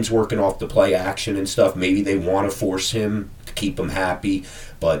big games working off the play action and stuff. Maybe they want to force him to keep him happy,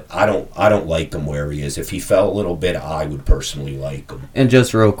 but I don't like him where he is. If he fell a little bit, I would personally like him. And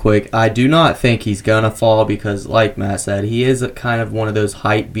just real quick, I do not think he's going to fall because, like Matt said, he is kind of one of those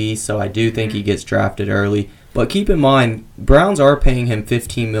hype beasts, so I do think he gets drafted early. But keep in mind, Browns are paying him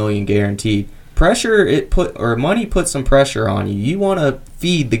 $15 million guaranteed. Money puts some pressure on you. You want to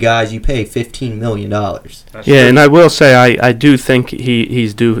feed the guys you pay $15 million. And I will say I do think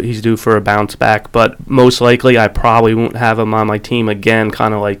he's due for a bounce back, but most likely I probably won't have him on my team again,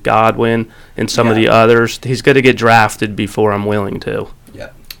 kind of like Godwin and some of the others. He's going to get drafted before I'm willing to. Yeah.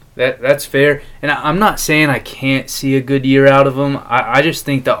 That's fair. And I'm not saying I can't see a good year out of him. I just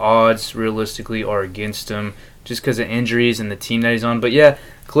think the odds realistically are against him just because of injuries and the team that he's on. But, yeah,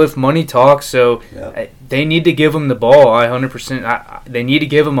 Cliff, money talks, so they need to give him the ball. 100%. They need to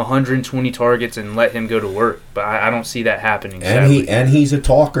give him 120 targets and let him go to work. But I don't see that happening. And he's a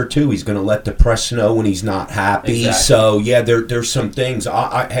talker too. He's going to let the press know when he's not happy. Exactly. So yeah, there's some things.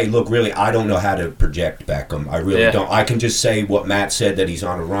 Hey, look, really, I don't know how to project Beckham. I really don't. I can just say what Matt said, that he's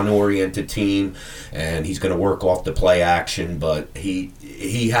on a run-oriented team and he's going to work off the play action. But he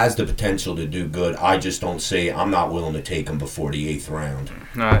has the potential to do good. I just don't see. I'm not willing to take him before the 8th round.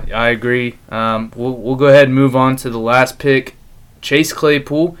 I agree. We'll go ahead and move on to the last pick. Chase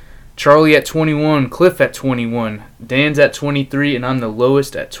Claypool, Charlie at 21, Cliff at 21, Dan's at 23, and I'm the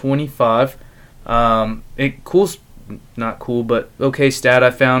lowest at 25. Not cool, but okay stat I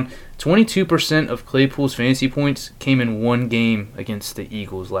found. 22% of Claypool's fantasy points came in one game against the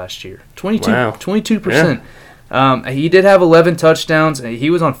Eagles last year. 22%. Yeah. He did have 11 touchdowns. He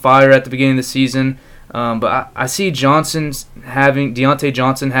was on fire at the beginning of the season. But I see Deontay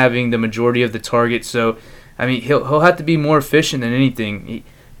Johnson having the majority of the targets. So, I mean, he'll have to be more efficient than anything.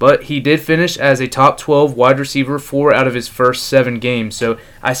 But he did finish as a top 12 wide receiver 4 out of his first 7 games. So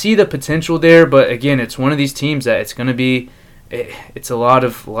I see the potential there. But again, it's one of these teams that it's going to be. It's a lot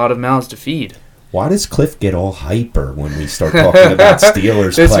of mouths to feed. Why does Cliff get all hyper when we start talking about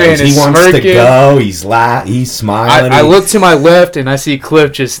Steelers This players? Man is he wants smirking. to go. He's smiling. I look to my left and I see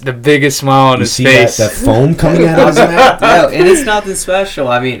Cliff just the biggest smile on his face. That foam coming out of his mouth? No, and it's nothing special.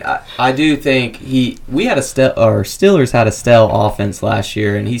 I mean, I do think Steelers had a stale offense last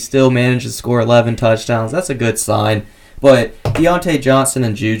year, and he still managed to score 11 touchdowns. That's a good sign. But Deontay Johnson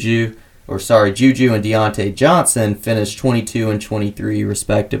and Juju and Deontay Johnson finished 22 and 23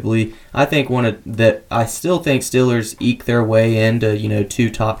 respectively. I still think Steelers eke their way into 2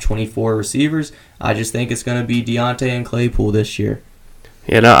 top 24 receivers. I just think it's going to be Deontay and Claypool this year.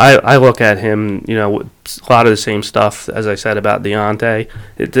 I look at him, a lot of the same stuff as I said about Deontay.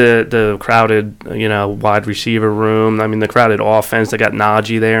 The crowded, wide receiver room. I mean, the crowded offense. They got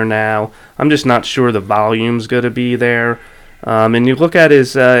Najee there now. I'm just not sure the volume's going to be there. And you look at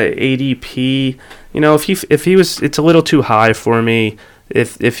his ADP, if he was, it's a little too high for me.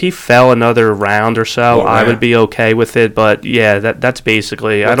 If he fell another round or so, I would be okay with it. But yeah, that's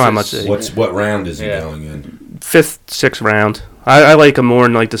basically. I don't have much. What round is he going in? 5th, 6th round. I like him more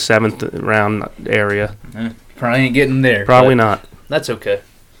in like the 7th round area. Probably ain't getting there. Probably not. That's okay.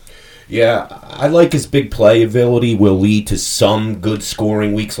 Yeah, I like his big play ability. Will lead to some good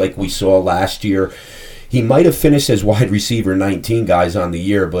scoring weeks like we saw last year. He might have finished as wide receiver 19 guys on the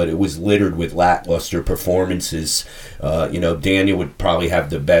year, but it was littered with lackluster performances. Daniel would probably have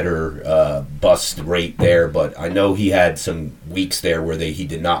the better bust rate there, but I know he had some weeks there where he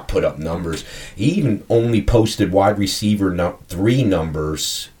did not put up numbers. He even only posted wide receiver 3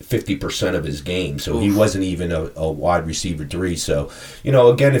 numbers 50% of his game, so he wasn't even a wide receiver 3. So,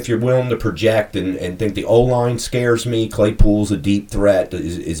 again, if you're willing to project and think the O-line scares me, Claypool's a deep threat.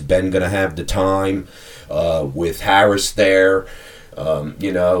 Is Ben going to have the time? With Harris there,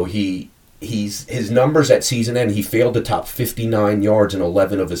 his numbers at season end, he failed to top 59 yards in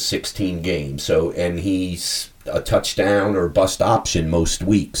 11 of his 16 games. So, and he's a touchdown or bust option most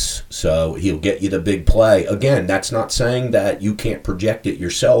weeks. So he'll get you the big play. Again, that's not saying that you can't project it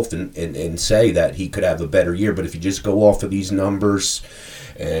yourself and say that he could have a better year. But if you just go off of these numbers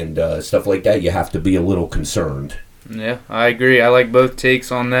and stuff like that, you have to be a little concerned. Yeah, I agree. I like both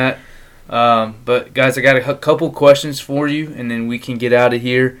takes on that. But guys, I got a couple questions for you, and then we can get out of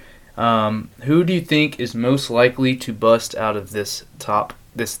here. Who do you think is most likely to bust out of this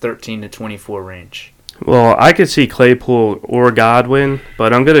 13 to 24 range? Well, I could see Claypool or Godwin,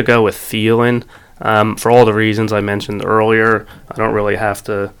 but I'm going to go with Thielen. For all the reasons I mentioned earlier, I don't really have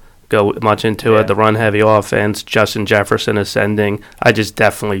to go much into Yeah. it. The run-heavy offense, Justin Jefferson ascending. I just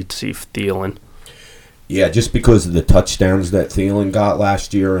definitely see Thielen. Yeah, just because of the touchdowns that Thielen got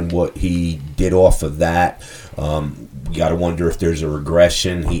last year and what he did off of that, you got to wonder if there's a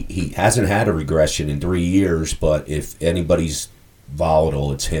regression. He hasn't had a regression in 3 years, but if anybody's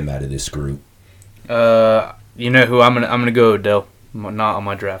volatile, it's him out of this group. You know who I'm gonna go Odell. Not on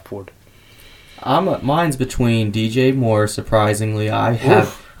my draft board. Mine's between DJ Moore. Surprisingly, I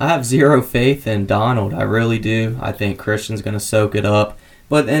have zero faith in Donald. I really do. I think Christian's going to soak it up.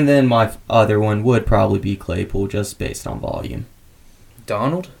 And then my other one would probably be Claypool, just based on volume.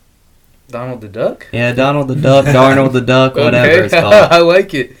 Donald the Duck? Yeah, Donald the Duck, Darnold the Duck, whatever Okay. it's called. I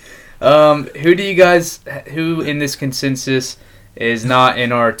like it. Who do you guys? Who in this consensus is not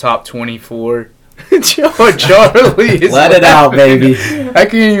in our top 24? Charlie is Let it out, baby. I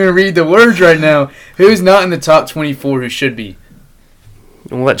can't even read the words right now. Who's not in the top 24 who should be?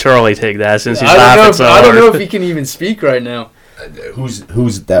 We'll let Charlie take that since he's I laughing so hard. don't know if he can even speak right now.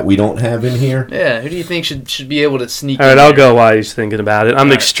 Who's that we don't have in here? Yeah, who do you think should be able to sneak All right, in I'll there? go while he's thinking about it. I'm All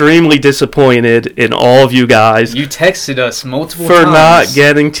right. extremely disappointed in all of you guys You texted us multiple for times. not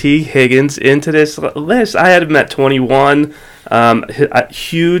getting T. Higgins into this list. I had him at 21.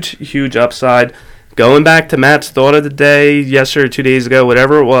 Huge upside. Going back to Matt's thought of the day, yesterday or 2 days ago,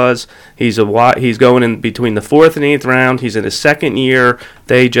 whatever it was, he's going in between the 4th and 8th round. He's in his second year.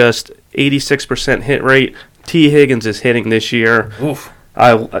 They just 86% hit rate. T. Higgins is hitting this year. Oof.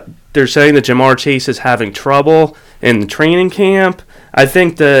 They're saying that Jamar Chase is having trouble in the training camp. I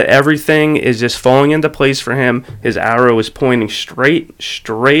think everything is just falling into place for him. His arrow is pointing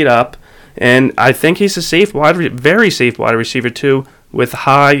straight up, and I think he's a very safe wide receiver too, with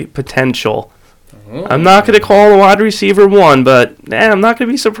high potential. I'm not going to call a wide receiver 1, but I'm not going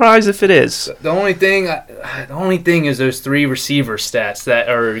to be surprised if it is. The only thing is those 3 receiver stats that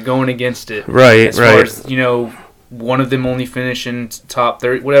are going against it. Right, as far as, one of them only finishing top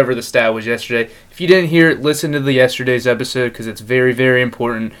 30, whatever the stat was yesterday. If you didn't hear it, listen to the yesterday's episode because it's very, very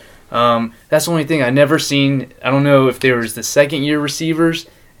important. That's the only thing I never seen. I don't know if there was the second-year receivers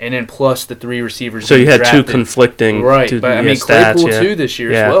and then plus the 3 receivers. So you had drafted. 2 conflicting Right, but I mean stats, Claypool yeah. too this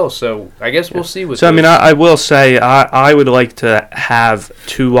year as well. So I guess we'll see. So I mean, I will say I would like to have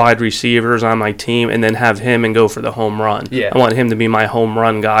 2 wide receivers on my team and then have him and go for the home run. Yeah. I want him to be my home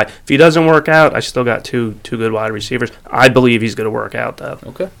run guy. If he doesn't work out, I still got two good wide receivers. I believe he's going to work out though.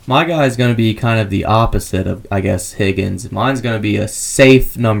 Okay. My guy's going to be kind of the opposite of, I guess, Higgins. Mine's going to be a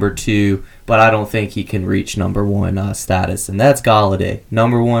safe number 2, but I don't think he can reach number 1 status, and that's Galladay.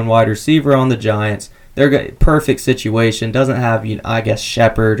 Number 1 wide receiver on the Giants. They're perfect situation. Doesn't have, I guess,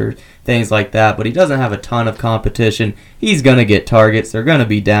 Shepard or things like that, but he doesn't have a ton of competition. He's going to get targets. They're going to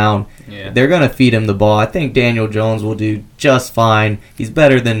be down. Yeah. They're going to feed him the ball. I think Daniel Jones will do just fine. He's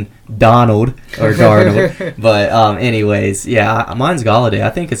better than Donald or Darnold. But anyways, yeah, mine's Galladay. I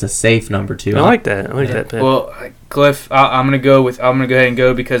think it's a safe number 2. I like that. I like that pick. Well, Cliff, I'm gonna go ahead and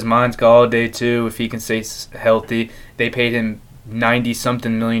go because mine's Galladay too. If he can stay healthy, they paid him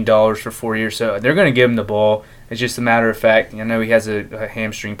 $90-something million for 4 years, so they're gonna give him the ball. It's just a matter of fact. I know he has a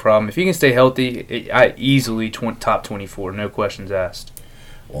hamstring problem. If he can stay healthy, I easily top 24, no questions asked.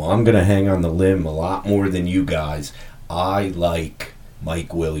 Well, I'm going to hang on the limb a lot more than you guys. I like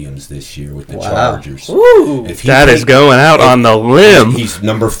Mike Williams this year with the Chargers. Ooh. That is going out on the limb. He's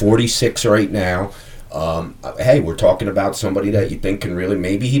number 46 right now. Hey, we're talking about somebody that you think can really,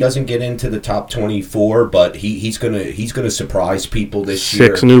 maybe he doesn't get into the top 24, but he's gonna surprise people this year.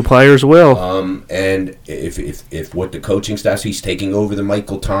 6 new players will. And if what the coaching staff, he's taking over the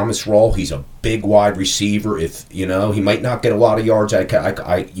Michael Thomas role. He's a big wide receiver. If he might not get a lot of yards.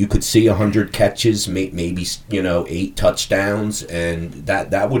 You could see 100 catches, maybe 8 touchdowns, and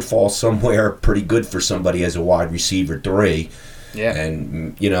that would fall somewhere pretty good for somebody as a wide receiver 3. Yeah.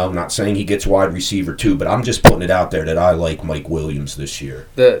 And, I'm not saying he gets wide receiver 2, but I'm just putting it out there that I like Mike Williams this year.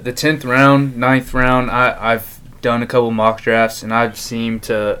 The 10th round, 9th round, I've done a couple mock drafts, and I've seemed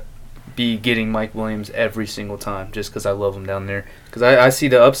to be getting Mike Williams every single time just because I love him down there. Because I see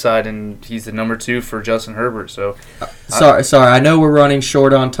the upside, and he's the number 2 for Justin Herbert. So, Sorry, I know we're running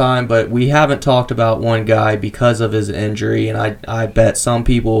short on time, but we haven't talked about one guy because of his injury, and I bet some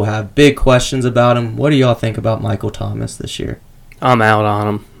people have big questions about him. What do y'all think about Michael Thomas this year? I'm out on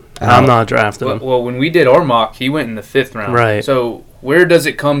him. I'm not drafting him. Well, when we did our mock, he went in the 5th round. Right. So where does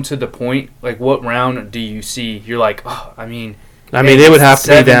it come to the point? Like, what round do you see? You're like, it would have to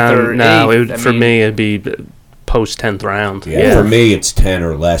be 7th down. or No, 8th. for me, it'd be post 10th round. Yeah, for me, it's 10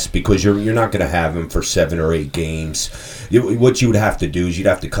 or less because you're not going to have him for 7 or 8 games. what you would have to do is you'd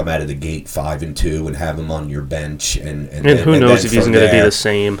have to come out of the gate 5-2 and have him on your bench, and who knows if he's going to be the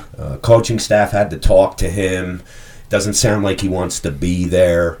same. Coaching staff had to talk to him. Doesn't sound like he wants to be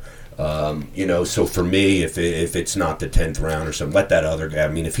there. So for me, if it's not the 10th round or something, let that other guy. I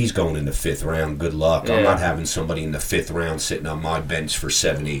mean, if he's going in the 5th round, good luck. Yeah. I'm not having somebody in the 5th round sitting on my bench for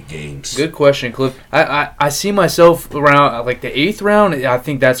 7-8 games. Good question, Cliff. I see myself around like the 8th round. I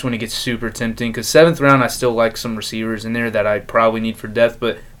think that's when it gets super tempting, because 7th round I still like some receivers in there that I probably need for depth,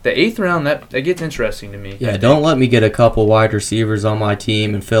 but the 8th round, that gets interesting to me. Yeah, don't let me get a couple wide receivers on my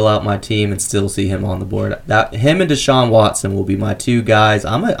team and fill out my team and still see him on the board. Him and Deshaun Watson will be my 2 guys.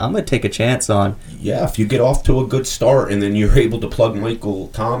 I'm gonna take a chance on. Yeah, if you get off to a good start and then you're able to plug Michael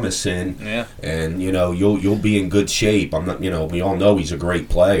Thomas in, and you'll be in good shape. I'm not, we all know he's a great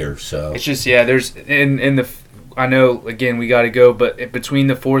player. So it's just there's in the. I know, again, we got to go, but between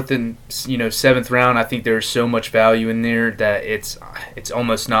the 4th and 7th round, I think there's so much value in there that it's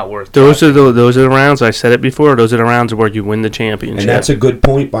almost not worth. Those are the rounds. I said it before. Those are the rounds where you win the championship. And that's a good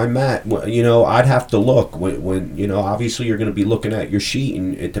point by Matt. I'd have to look when obviously you're going to be looking at your sheet,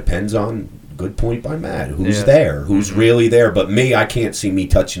 and it depends on. Good point by Matt. Who's there? Who's really there? But me, I can't see me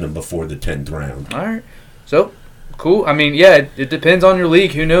touching him before the 10th round. All right, so. Cool. I mean, it depends on your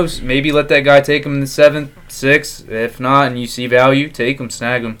league. Who knows? Maybe let that guy take him in the 7th, 6th. If not, and you see value, take him,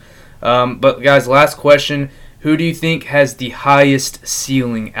 snag him. But, guys, last question. Who do you think has the highest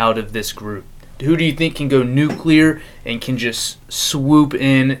ceiling out of this group? Who do you think can go nuclear and can just swoop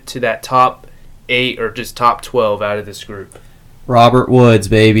in to that top 8 or just top 12 out of this group? Robert Woods,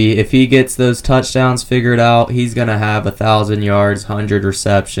 baby. If he gets those touchdowns figured out, he's going to have 1,000 yards, 100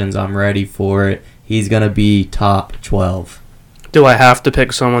 receptions. I'm ready for it. He's going to be top 12. Do I have to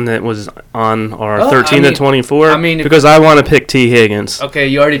pick someone that was on our 13 to 24? Because I want to pick T. Higgins. Okay,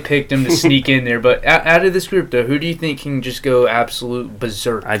 you already picked him to sneak in there. But out of this group, though, who do you think can just go absolute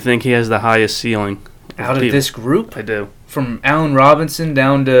berserk? I think he has the highest ceiling. Out of this group? I do. From Allen Robinson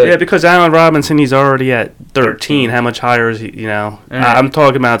down to... Yeah, because Allen Robinson, he's already at 13. How much higher is he, Right. I'm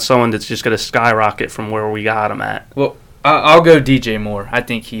talking about someone that's just going to skyrocket from where we got him at. Well... I'll go DJ Moore. I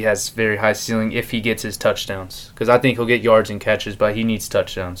think he has very high ceiling if he gets his touchdowns. Because I think he'll get yards and catches, but he needs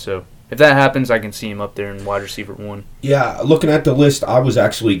touchdowns. So if that happens, I can see him up there in wide receiver 1. Yeah, looking at the list, I was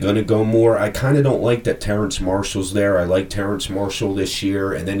actually going to go Moore. I kind of don't like that Terrence Marshall's there. I like Terrence Marshall this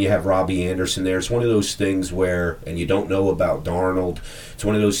year. And then you have Robbie Anderson there. It's one of those things where, and you don't know about Darnold, it's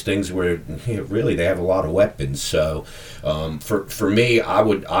one of those things where really they have a lot of weapons. So for me, I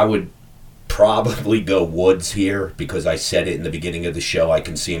would probably go Woods here because I said it in the beginning of the show. I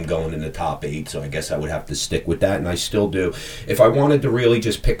can see him going in the top 8, so I guess I would have to stick with that, and I still do. If I wanted to really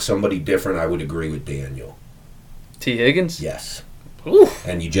just pick somebody different, I would agree with Daniel. T. Higgins? Yes. Ooh.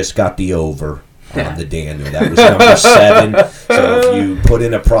 And you just got the over on the Daniel. That was number 7. So if you put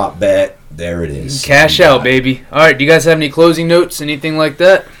in a prop bet, there it is. Cash out, baby. All right, do you guys have any closing notes, anything like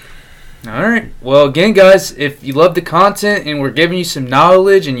that? All right. Well, again, guys, if you love the content and we're giving you some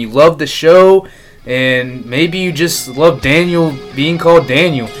knowledge and you love the show and maybe you just love Daniel being called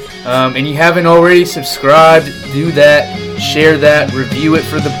Daniel and you haven't already subscribed, do that, share that, review it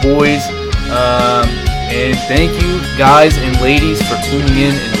for the boys. And thank you, guys and ladies, for tuning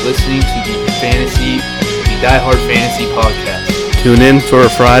in and listening to the Die Hard Fantasy Podcast. Tune in for a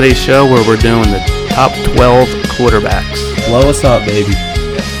Friday show where we're doing the top 12 quarterbacks. Blow us up, baby.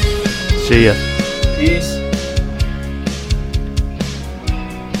 See ya. Peace.